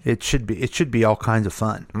 It should be all kinds of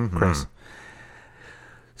fun, Chris.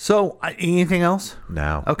 So, anything else?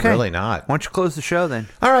 No, okay. Really not. Why don't you close the show then?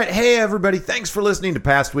 All right. Hey, everybody. Thanks for listening to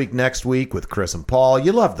Past Week, Next Week with Chris and Paul.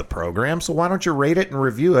 You love the program, so why don't you rate it and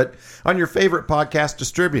review it on your favorite podcast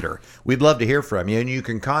distributor? We'd love to hear from you, and you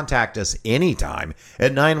can contact us anytime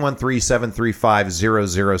at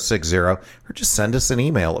 913-735-0060, or just send us an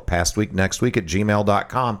email at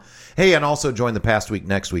pastweeknextweek@gmail.com. Hey, and also join the Past Week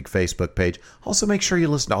Next Week Facebook page. Also, make sure you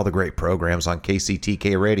listen to all the great programs on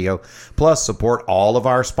KCTK Radio. Plus, support all of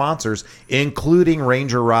our sponsors, including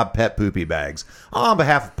Ranger Rob Pet Poopy Bags. On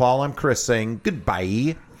behalf of Paul, I'm Chris saying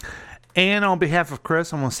goodbye. And on behalf of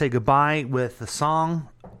Chris, I'm going to say goodbye with a song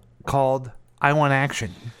called I Want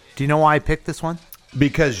Action. Do you know why I picked this one?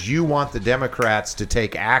 Because you want the Democrats to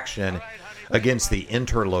take action against the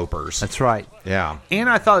interlopers. That's right. Yeah. And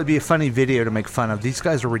I thought it'd be a funny video to make fun of. These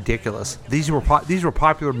guys are ridiculous. These were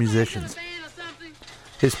popular musicians.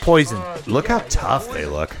 His Poison. Look how tough they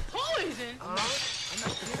look.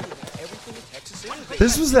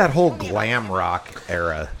 This was that whole glam rock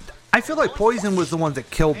era. I feel like Poison was the one that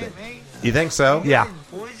killed it. You think so? Yeah.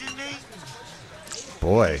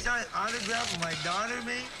 Boy.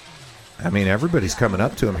 I mean, everybody's coming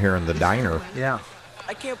up to him here in the diner. Yeah.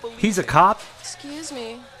 I can't believe He's a cop. Excuse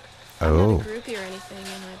me. Oh. I'm not a groupie or anything,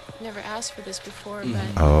 and I've never asked for this before, but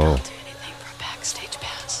Oh. I'll do anything for a backstage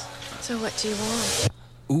pass. So what do you want?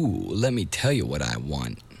 Ooh, let me tell you what I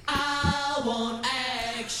want. I want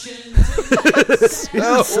action.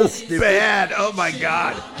 So bad. Oh, my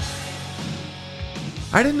God.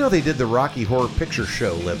 I didn't know they did the Rocky Horror Picture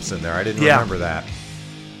Show lips in there. I didn't remember that.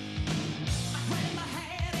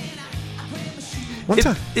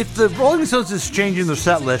 If the Rolling Stones is changing their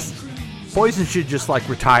set list, Poison should just like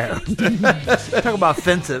retire. Talk about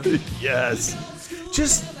offensive. Yes.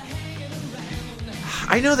 Just,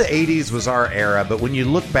 I know the 80s was our era, but when you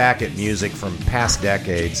look back at music from past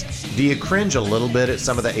decades, do you cringe a little bit at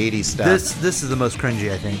some of the 80s stuff? This is the most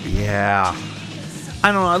cringy, I think. Yeah.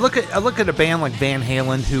 I don't know. I look at a band like Van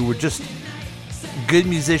Halen, who were just good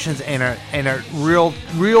musicians and a real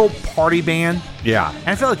party band. Yeah. And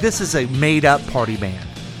I feel like this is a made up party band.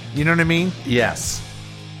 You know what I mean? Yes.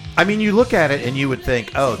 I mean, you look at it and you would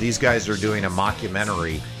think, oh, these guys are doing a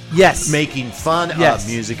mockumentary. Yes. Making fun of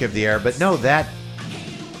music of the era. But no,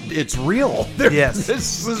 it's real. Yes.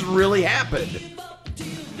 This has really happened.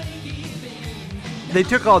 They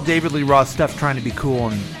took all David Lee Roth stuff trying to be cool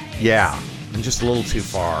and... Yeah. And just a little too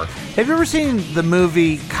far. Have you ever seen the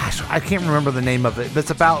movie? Gosh, I can't remember the name of it, but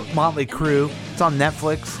it's about Motley Crue. It's on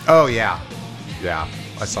Netflix. Oh, yeah. Yeah,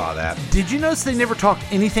 I saw that. Did you notice they never talked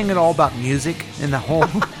anything at all about music in the whole...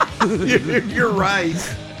 You're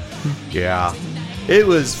right. Yeah. It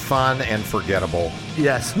was fun and forgettable.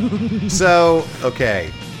 Yes. So,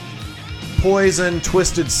 okay. Poison,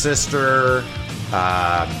 Twisted Sister.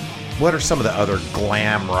 What are some of the other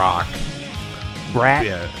glam rock? Rat?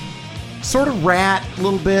 Yeah. Sort of Rat, a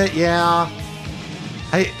little bit, yeah.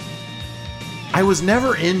 I was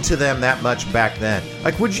never into them that much back then.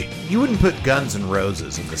 Like, you wouldn't put Guns N'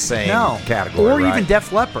 Roses in the same category, or right? even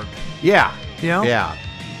Def Leppard. Yeah. You know? Yeah.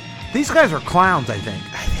 These guys are clowns, I think.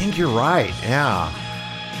 I think you're right, yeah.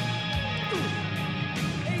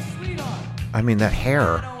 I mean, that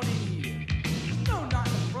hair.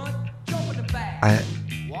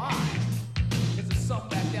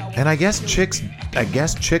 And I guess chicks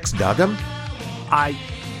dug him. I'm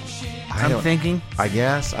thinking. I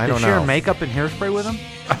guess. I they don't know. share makeup and hairspray with them?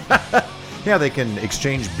 Yeah, they can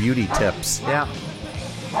exchange beauty tips. Yeah.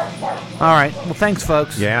 All right. Well, thanks,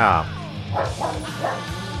 folks. Yeah.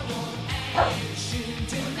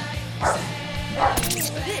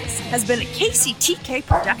 This has been a KCTK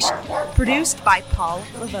production, produced by Paul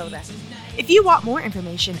Lavoda. If you want more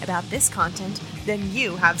information about this content, then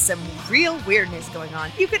you have some real weirdness going on.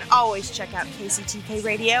 You can always check out KCTK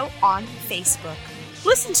Radio on Facebook.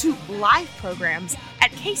 Listen to live programs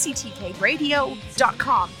at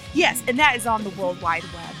kctkradio.com. Yes, and that is on the World Wide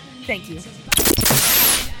Web. Thank you.